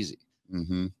not that easy.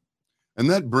 Mm-hmm. And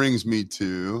that brings me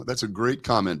to, that's a great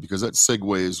comment, because that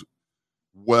segues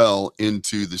well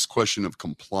into this question of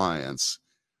compliance.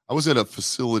 I was at a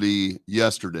facility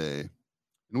yesterday, and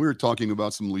we were talking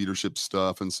about some leadership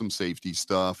stuff and some safety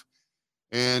stuff.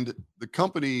 And the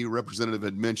company representative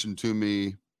had mentioned to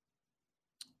me,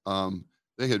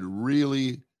 they had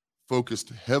really focused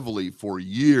heavily for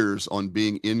years on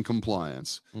being in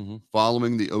compliance,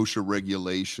 following the OSHA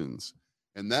regulations.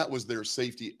 And that was their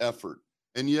safety effort.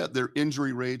 And yet their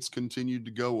injury rates continued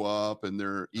to go up, and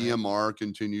their EMR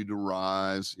continued to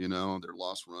rise. Their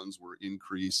lost runs were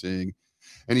increasing.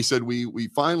 And he said, we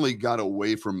finally got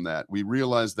away from that. We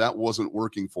realized that wasn't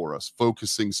working for us,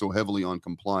 focusing so heavily on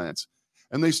compliance.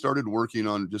 And they started working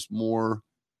on just more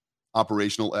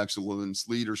operational excellence,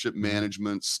 leadership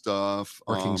management stuff.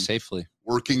 Working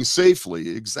safely.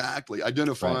 Exactly.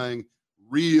 Identifying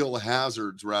real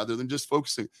hazards rather than just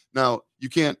focusing. Now, you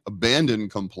can't abandon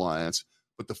compliance,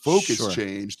 but the focus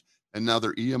changed. And now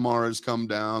their EMR has come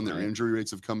down. Their injury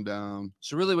rates have come down.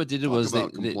 So really what they did was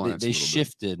they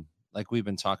shifted, like we've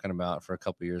been talking about for a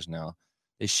couple of years now.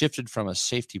 They shifted from a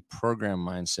safety program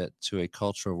mindset to a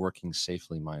culture of working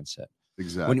safely mindset.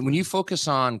 Exactly. When you focus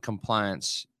on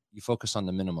compliance, you focus on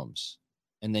the minimums,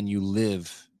 and then you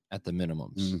live at the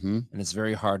minimums. And it's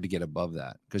very hard to get above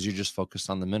that, because you're just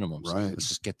focused on the minimums. Right. Let's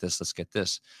just get this. Let's get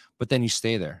this. But then you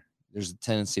stay there. There's a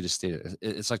tendency to stay there.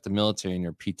 It's like the military and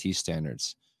your PT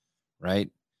standards, right?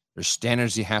 There's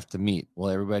standards you have to meet.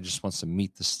 Well, everybody just wants to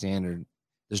meet the standard.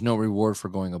 There's no reward for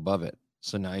going above it.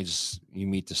 So now you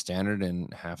meet the standard,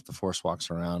 and half the force walks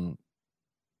around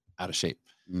out of shape.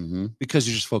 Because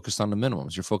you're just focused on the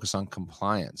minimums. You're focused on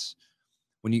compliance.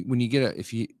 When you get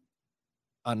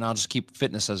and I'll just keep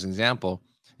fitness as an example,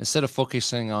 instead of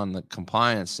focusing on the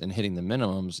compliance and hitting the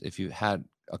minimums, if you had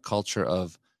a culture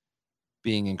of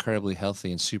being incredibly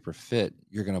healthy and super fit,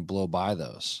 you're going to blow by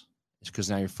those. It's because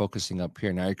now you're focusing up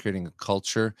here. Now you're creating a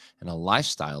culture and a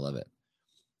lifestyle of it.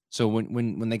 So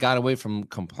when they got away from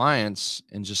compliance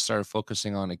and just started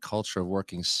focusing on a culture of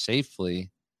working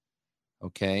safely,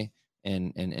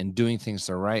 and doing things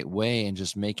the right way, and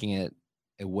just making it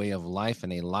a way of life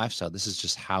and a lifestyle. This is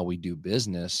just how we do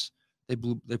business. They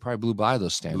probably blew by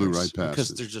those standards. Blew right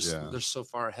past because they're so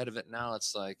far ahead of it now.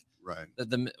 It's like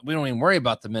we don't even worry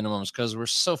about the minimums, because we're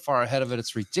so far ahead of it.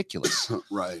 It's ridiculous.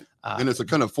 Right. And it's a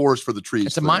kind of forest for the trees.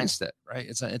 It's a mindset, right?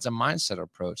 It's a mindset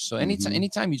approach. So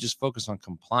anytime you just focus on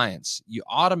compliance, you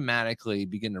automatically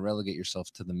begin to relegate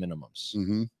yourself to the minimums.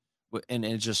 And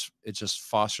it just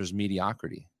fosters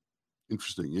mediocrity.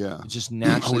 Interesting. Yeah. It just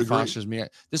naturally fosters me.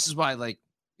 This is why, like,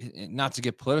 not to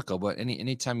get political, but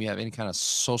anytime you have any kind of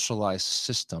socialized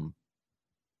system,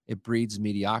 it breeds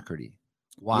mediocrity.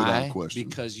 Why?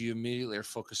 Because you immediately are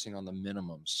focusing on the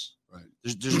minimums. Right.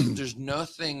 There's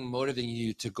nothing motivating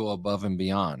you to go above and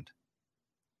beyond.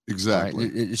 Exactly.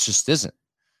 Right? It just isn't.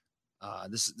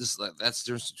 That's the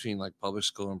difference between like public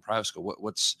school and private school.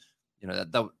 What's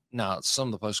now some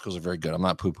of the public schools are very good. I'm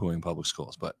not poo-pooing public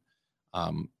schools, but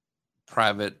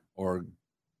private or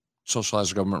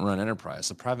socialized or government-run enterprise.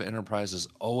 The private enterprise is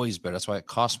always better. That's why it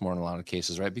costs more in a lot of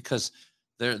cases, right? Because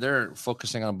they're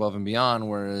focusing on above and beyond,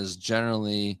 whereas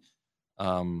generally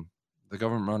the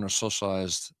government-run or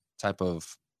socialized type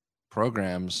of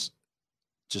programs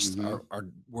just are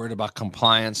worried about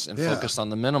compliance and focused on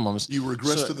the minimums. You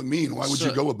regress to the mean. Why would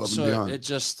you go above and beyond? It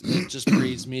just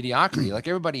breeds mediocrity. Like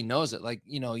everybody knows it. Like,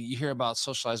 you hear about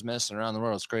socialized medicine around the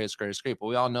world. It's great. It's great. It's great. But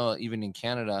we all know, even in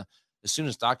Canada, as soon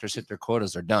as doctors hit their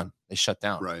quotas, they're done. They shut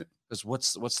down. Right. Because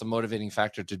what's the motivating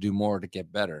factor to do more, to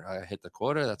get better? I hit the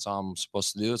quota. That's all I'm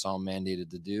supposed to do. It's all I'm mandated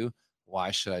to do.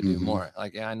 Why should I do more?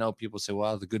 Like, I know people say,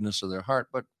 well, the goodness of their heart,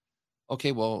 but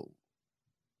okay, well,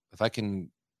 if I can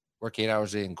work 8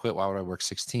 hours a day and quit, why would I work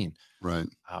 16? Right.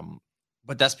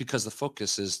 But that's because the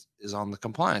focus is on the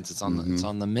compliance. It's on it's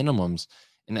on the minimums.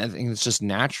 And I think it's just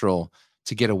natural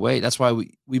to get away. That's why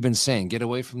we've been saying, get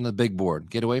away from the big board,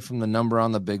 get away from the number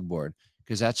on the big board,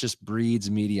 because that just breeds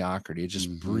mediocrity. It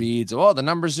just breeds, oh, the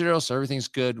number's 0, so everything's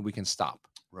good. We can stop.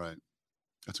 Right.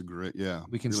 That's a great,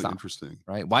 we can really stop. Interesting.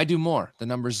 Right. Why do more? The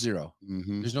number's 0.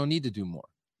 There's no need to do more.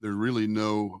 There's really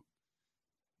no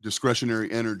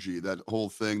discretionary energy. That whole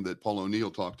thing that Paul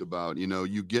O'Neill talked about,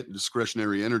 you get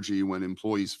discretionary energy when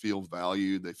employees feel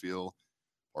valued, they feel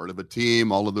part of a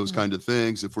team, all of those kind of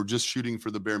things. If we're just shooting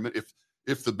for the bare minimum,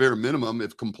 if the bare minimum,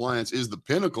 if compliance is the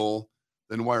pinnacle,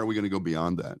 then why are we going to go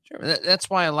beyond that? Sure. That's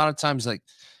why a lot of times, like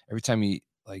every time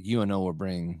UNO will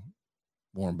bring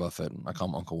Warren Buffett, I call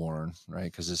him Uncle Warren,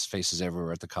 right? Because his face is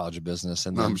everywhere at the College of Business.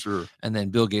 And then, I'm sure. And then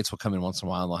Bill Gates will come in once in a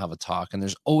while and they'll have a talk. And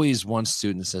there's always one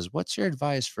student that says, what's your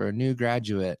advice for a new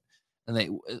graduate? And they,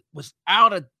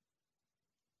 without a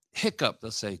hiccup,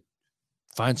 they'll say,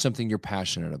 find something you're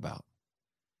passionate about.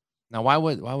 Now, why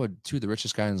would two of the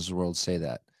richest guys in the world say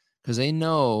that? Because they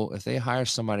know if they hire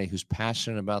somebody who's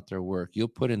passionate about their work, you'll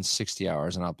put in 60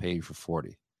 hours and I'll pay you for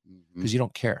 40 because you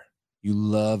don't care. You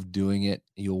love doing it.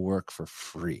 You'll work for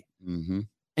free. And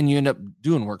you end up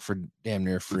doing work for damn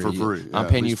near free. For free. I'm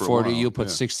paying you 40. You'll put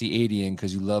 60, 80 in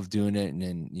because you love doing it. And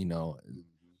then,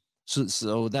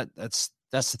 so that's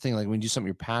the thing. Like when you do something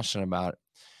you're passionate about,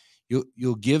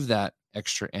 you'll give that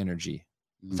extra energy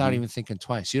without even thinking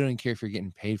twice. You don't even care if you're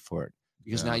getting paid for it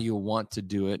because now you want to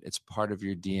do it. It's part of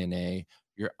your DNA.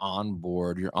 You're on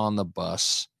board. You're on the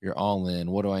bus. You're all in.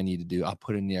 What do I need to do? I'll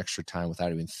put in the extra time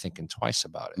without even thinking twice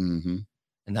about it. And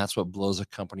that's what blows a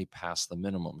company past the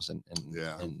minimums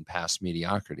and past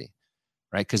mediocrity,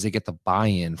 right? Because they get the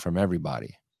buy-in from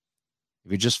everybody.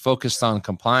 If you're just focused on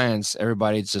compliance,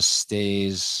 everybody just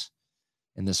stays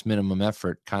in this minimum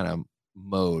effort kind of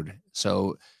mode.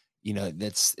 So, you got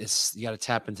to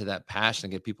tap into that passion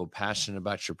and get people passionate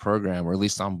about your program, or at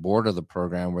least on board of the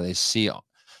program, where they see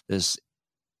this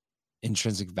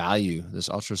intrinsic value, this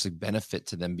altruistic benefit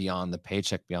to them beyond the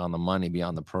paycheck, beyond the money,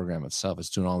 beyond the program itself.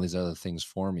 It's doing all these other things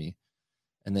for me.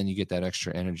 And then you get that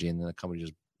extra energy, and then the company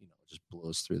just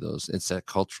blows through those. It's that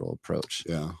cultural approach.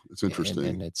 Yeah. It's interesting.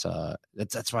 And it's,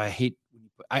 that's why I hate,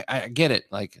 I get it.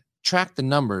 Like, track the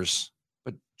numbers,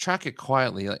 but track it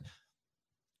quietly. Like,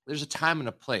 there's a time and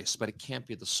a place, but it can't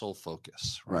be the sole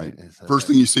focus. Right. First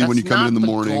thing you see when you come in the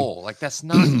morning. Goal. Like, that's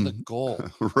not the goal.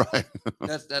 Right.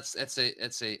 That's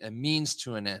a means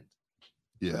to an end.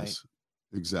 Yes,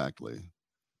 right? Exactly.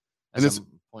 And it's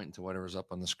pointing to whatever's up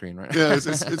on the screen, right? Yeah.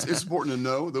 It's important to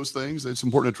know those things. It's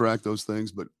important to track those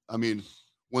things. But I mean,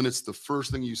 when it's the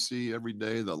first thing you see every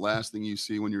day, the last thing you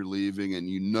see when you're leaving, and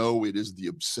it is the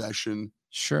obsession.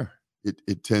 Sure.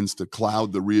 It tends to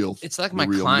cloud the real. It's like my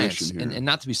clients, and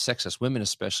not to be sexist, women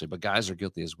especially, but guys are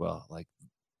guilty as well. Like,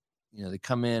 they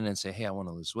come in and say, hey, I want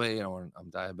to lose weight. I'm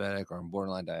diabetic, or I'm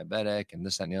borderline diabetic, and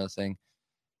this, that, and the other thing.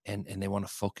 And they want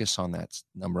to focus on that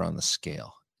number on the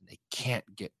scale. And they can't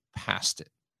get past it.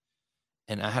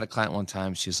 And I had a client one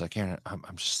time, she was like, Aaron, I'm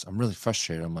really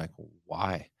frustrated. I'm like,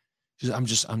 why? She's like,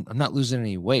 I'm not losing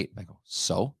any weight. I go,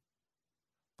 so?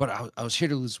 But I was here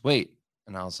to lose weight.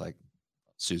 And I was like,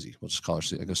 Susie, we'll just call her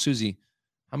Susie. I go, Susie,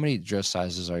 how many dress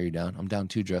sizes are you down? I'm down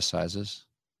 2 dress sizes.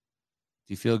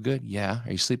 Do you feel good? Yeah.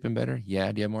 Are you sleeping better?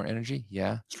 Yeah. Do you have more energy?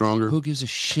 Yeah. Stronger? Who gives a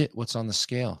shit what's on the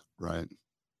scale? Right.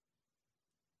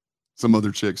 Some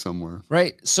other chick somewhere.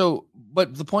 Right. So,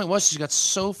 but the point was, she got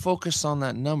so focused on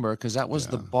that number because that was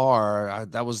the bar.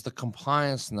 That was the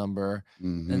compliance number.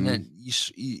 And then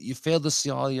you failed to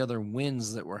see all the other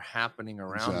wins that were happening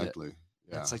around it.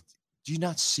 Yeah. It's like, do you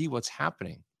not see what's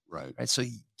happening? Right. So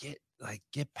you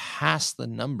get past the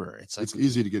number. It's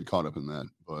easy to get caught up in that,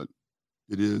 but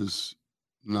it is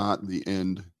not the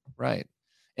end. Right.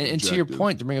 And to your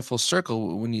point, to bring it full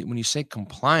circle, when you say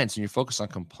compliance and you're focused on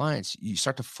compliance, you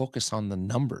start to focus on the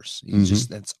numbers.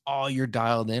 That's all you're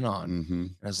dialed in on.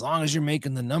 And as long as you're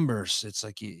making the numbers, it's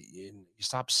like you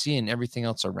stop seeing everything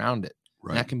else around it.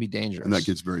 Right. And that can be dangerous. And that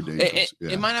gets very dangerous.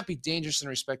 It might not be dangerous in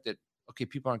respect that, okay,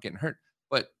 people aren't getting hurt,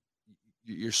 but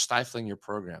you're stifling your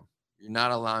program. You're not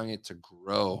allowing it to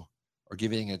grow or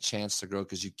giving it a chance to grow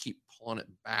because you keep pulling it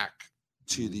back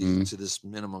to these to this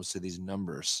minimum, to these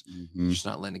numbers. You're just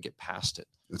not letting it get past it.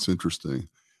 That's interesting.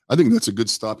 I think that's a good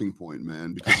stopping point,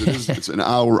 man, because it's an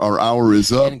hour. Our hour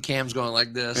is up. And Cam's going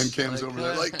like this. And Cam's over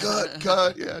there like,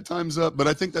 cut. Yeah, time's up. But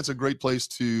I think that's a great place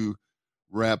to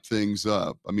wrap things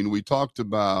up. I mean, we talked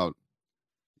about,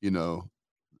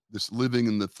 this living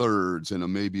in the thirds, and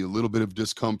maybe a little bit of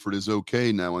discomfort is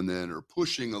okay now and then, or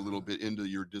pushing a little bit into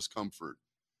your discomfort.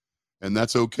 And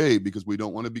that's okay, because we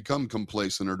don't want to become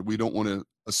complacent, or we don't want to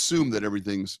assume that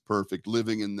everything's perfect.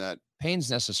 Living in that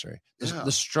pain's necessary.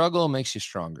 The struggle makes you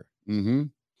stronger. And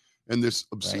this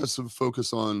obsessive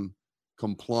focus on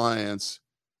compliance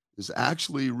is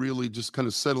actually really just kind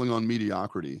of settling on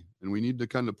mediocrity. And we need to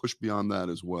kind of push beyond that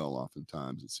as well.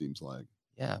 Oftentimes, it seems like.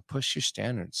 Yeah, push your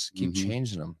standards. Keep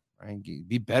changing them. Right,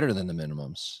 be better than the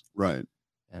minimums. Right.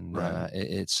 And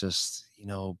it's just,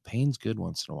 pain's good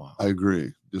once in a while. I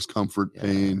agree. Discomfort,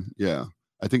 pain. Yeah.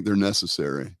 I think they're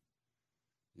necessary.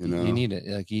 You need it.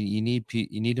 Like you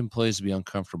need employees to be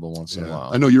uncomfortable once in a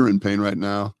while. I know you're in pain right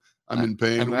now. I'm in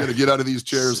pain. We got to get out of these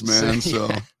chairs, man. So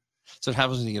it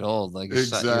happens when you get old. Like your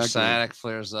sciatic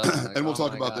flares up. Like, and we'll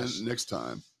talk about that next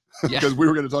time. Because we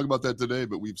were going to talk about that today,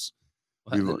 but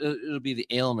it'll be the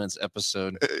ailments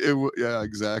episode. Yeah,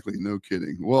 exactly. No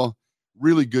kidding. Well,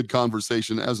 really good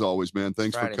conversation as always, man.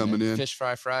 Thanks for coming in. Fish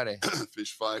Fry Friday.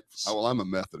 Fish Fry. Oh, well, I'm a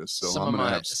Methodist, so some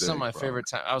of my favorite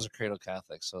time. I was a cradle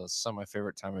Catholic, so it's some of my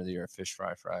favorite time of the year. Fish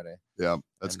Fry Friday. Yeah,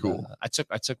 that's cool. I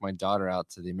took my daughter out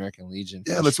to the American Legion.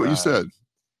 Yeah, that's what you said.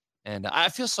 And I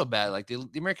feel so bad. Like the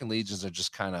American Legions are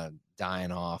just kind of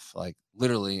dying off, like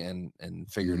literally and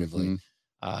figuratively.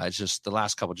 It's just the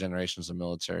last couple generations of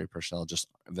military personnel,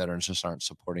 veterans just aren't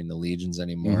supporting the Legions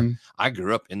anymore. I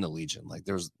grew up in the Legion. Like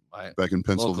there was back in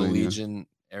Pennsylvania. Local Legion.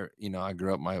 I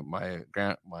grew up. My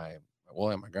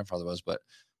grandfather was, but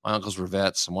my uncles were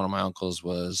vets, and one of my uncles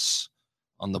was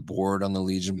on the board, on the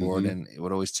Legion board, and it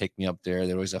would always take me up there.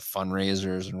 They'd always have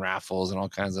fundraisers and raffles and all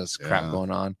kinds of crap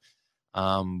going on.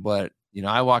 But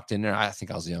I walked in there. I think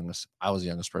I was the youngest. I was the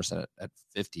youngest person at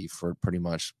 50 for pretty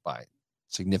much by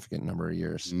significant number of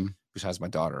years, besides my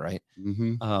daughter, right?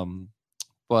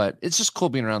 But it's just cool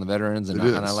being around the veterans, and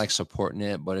I like supporting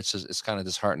it. But it's kind of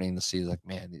disheartening to see, like,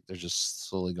 man, they're just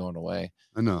slowly going away.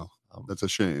 I know. That's a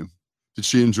shame. Did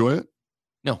she enjoy it?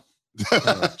 No.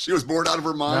 She was bored out of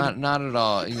her mind. Not at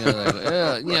all. It's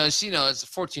a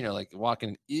 14-year-old like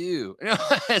walking. Ew.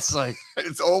 It's like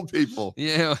it's old people.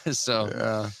 Yeah. So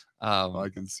yeah. I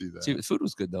can see that. The food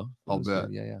was good though. I'll bet.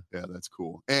 Good. Yeah. Yeah, that's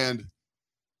cool. And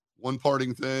one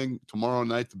parting thing, tomorrow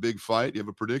night, the big fight. You have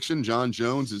a prediction? John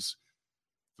Jones is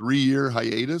 3-year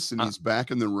hiatus, and he's back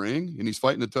in the ring, and he's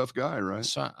fighting a tough guy, right?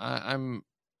 So I'm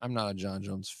not a John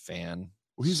Jones fan.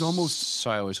 Well, he's almost. So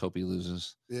I always hope he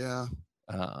loses. Yeah.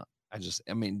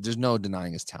 There's no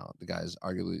denying his talent. The guy is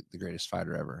arguably the greatest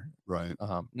fighter ever. Right.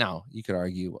 Now you could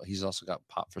argue he's also got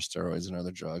popped for steroids and other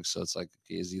drugs. So it's like,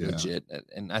 okay, is he legit?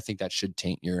 And I think that should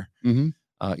taint your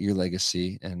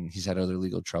legacy. And he's had other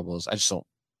legal troubles. I just don't.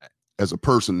 As a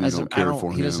person, you don't care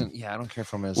for him. I don't care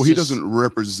for him. He doesn't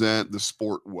represent the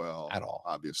sport well at all,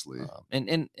 obviously.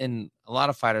 And a lot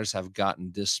of fighters have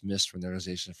gotten dismissed from the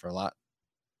organization for a lot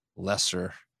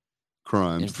lesser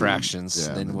crimes, infractions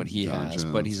than what he has. Jones,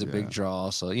 but he's a big draw,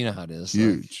 so you know how it is.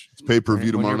 Huge. It's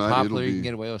pay-per-view tomorrow night. Popular, you can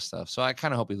get away with stuff. So I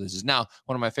kind of hope he loses. Now,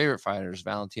 one of my favorite fighters,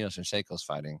 Valentino Canseco's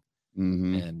fighting.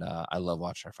 And I love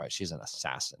watching her fight. She's an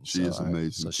assassin. She is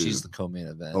amazing. So she's the co-main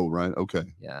event. Oh, right. Okay.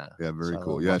 Yeah. Yeah. Very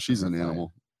cool. Yeah. She's an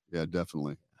animal. Yeah,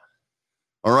 definitely.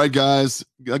 All right, guys.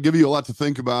 I'll give you a lot to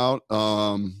think about.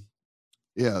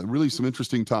 Yeah, really some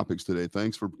interesting topics today.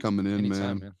 Thanks for coming in,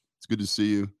 man. It's good to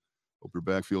see you. Hope your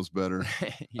back feels better.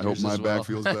 I hope my back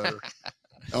feels better.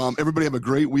 Everybody have a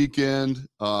great weekend.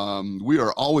 We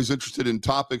are always interested in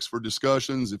topics for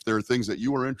discussions. If there are things that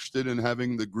you are interested in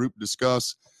having the group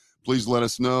discuss, please let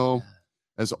us know,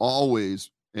 as always.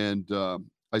 And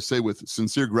I say with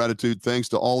sincere gratitude, thanks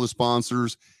to all the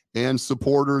sponsors and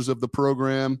supporters of the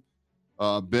program.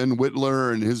 Ben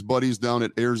Whitler and his buddies down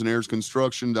at Ayers and Ayers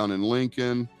Construction down in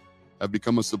Lincoln have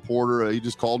become a supporter. He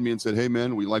just called me and said, hey,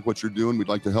 man, we like what you're doing. We'd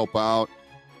like to help out.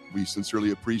 We sincerely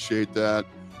appreciate that.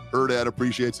 Dad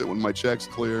appreciates it when my check's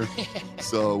clear.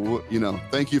 So,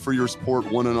 thank you for your support,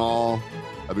 one and all.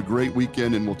 Have a great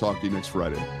weekend, and we'll talk to you next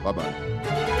Friday. Bye-bye.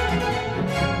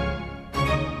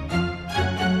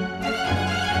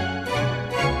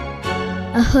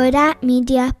 A Huda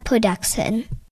Media Production.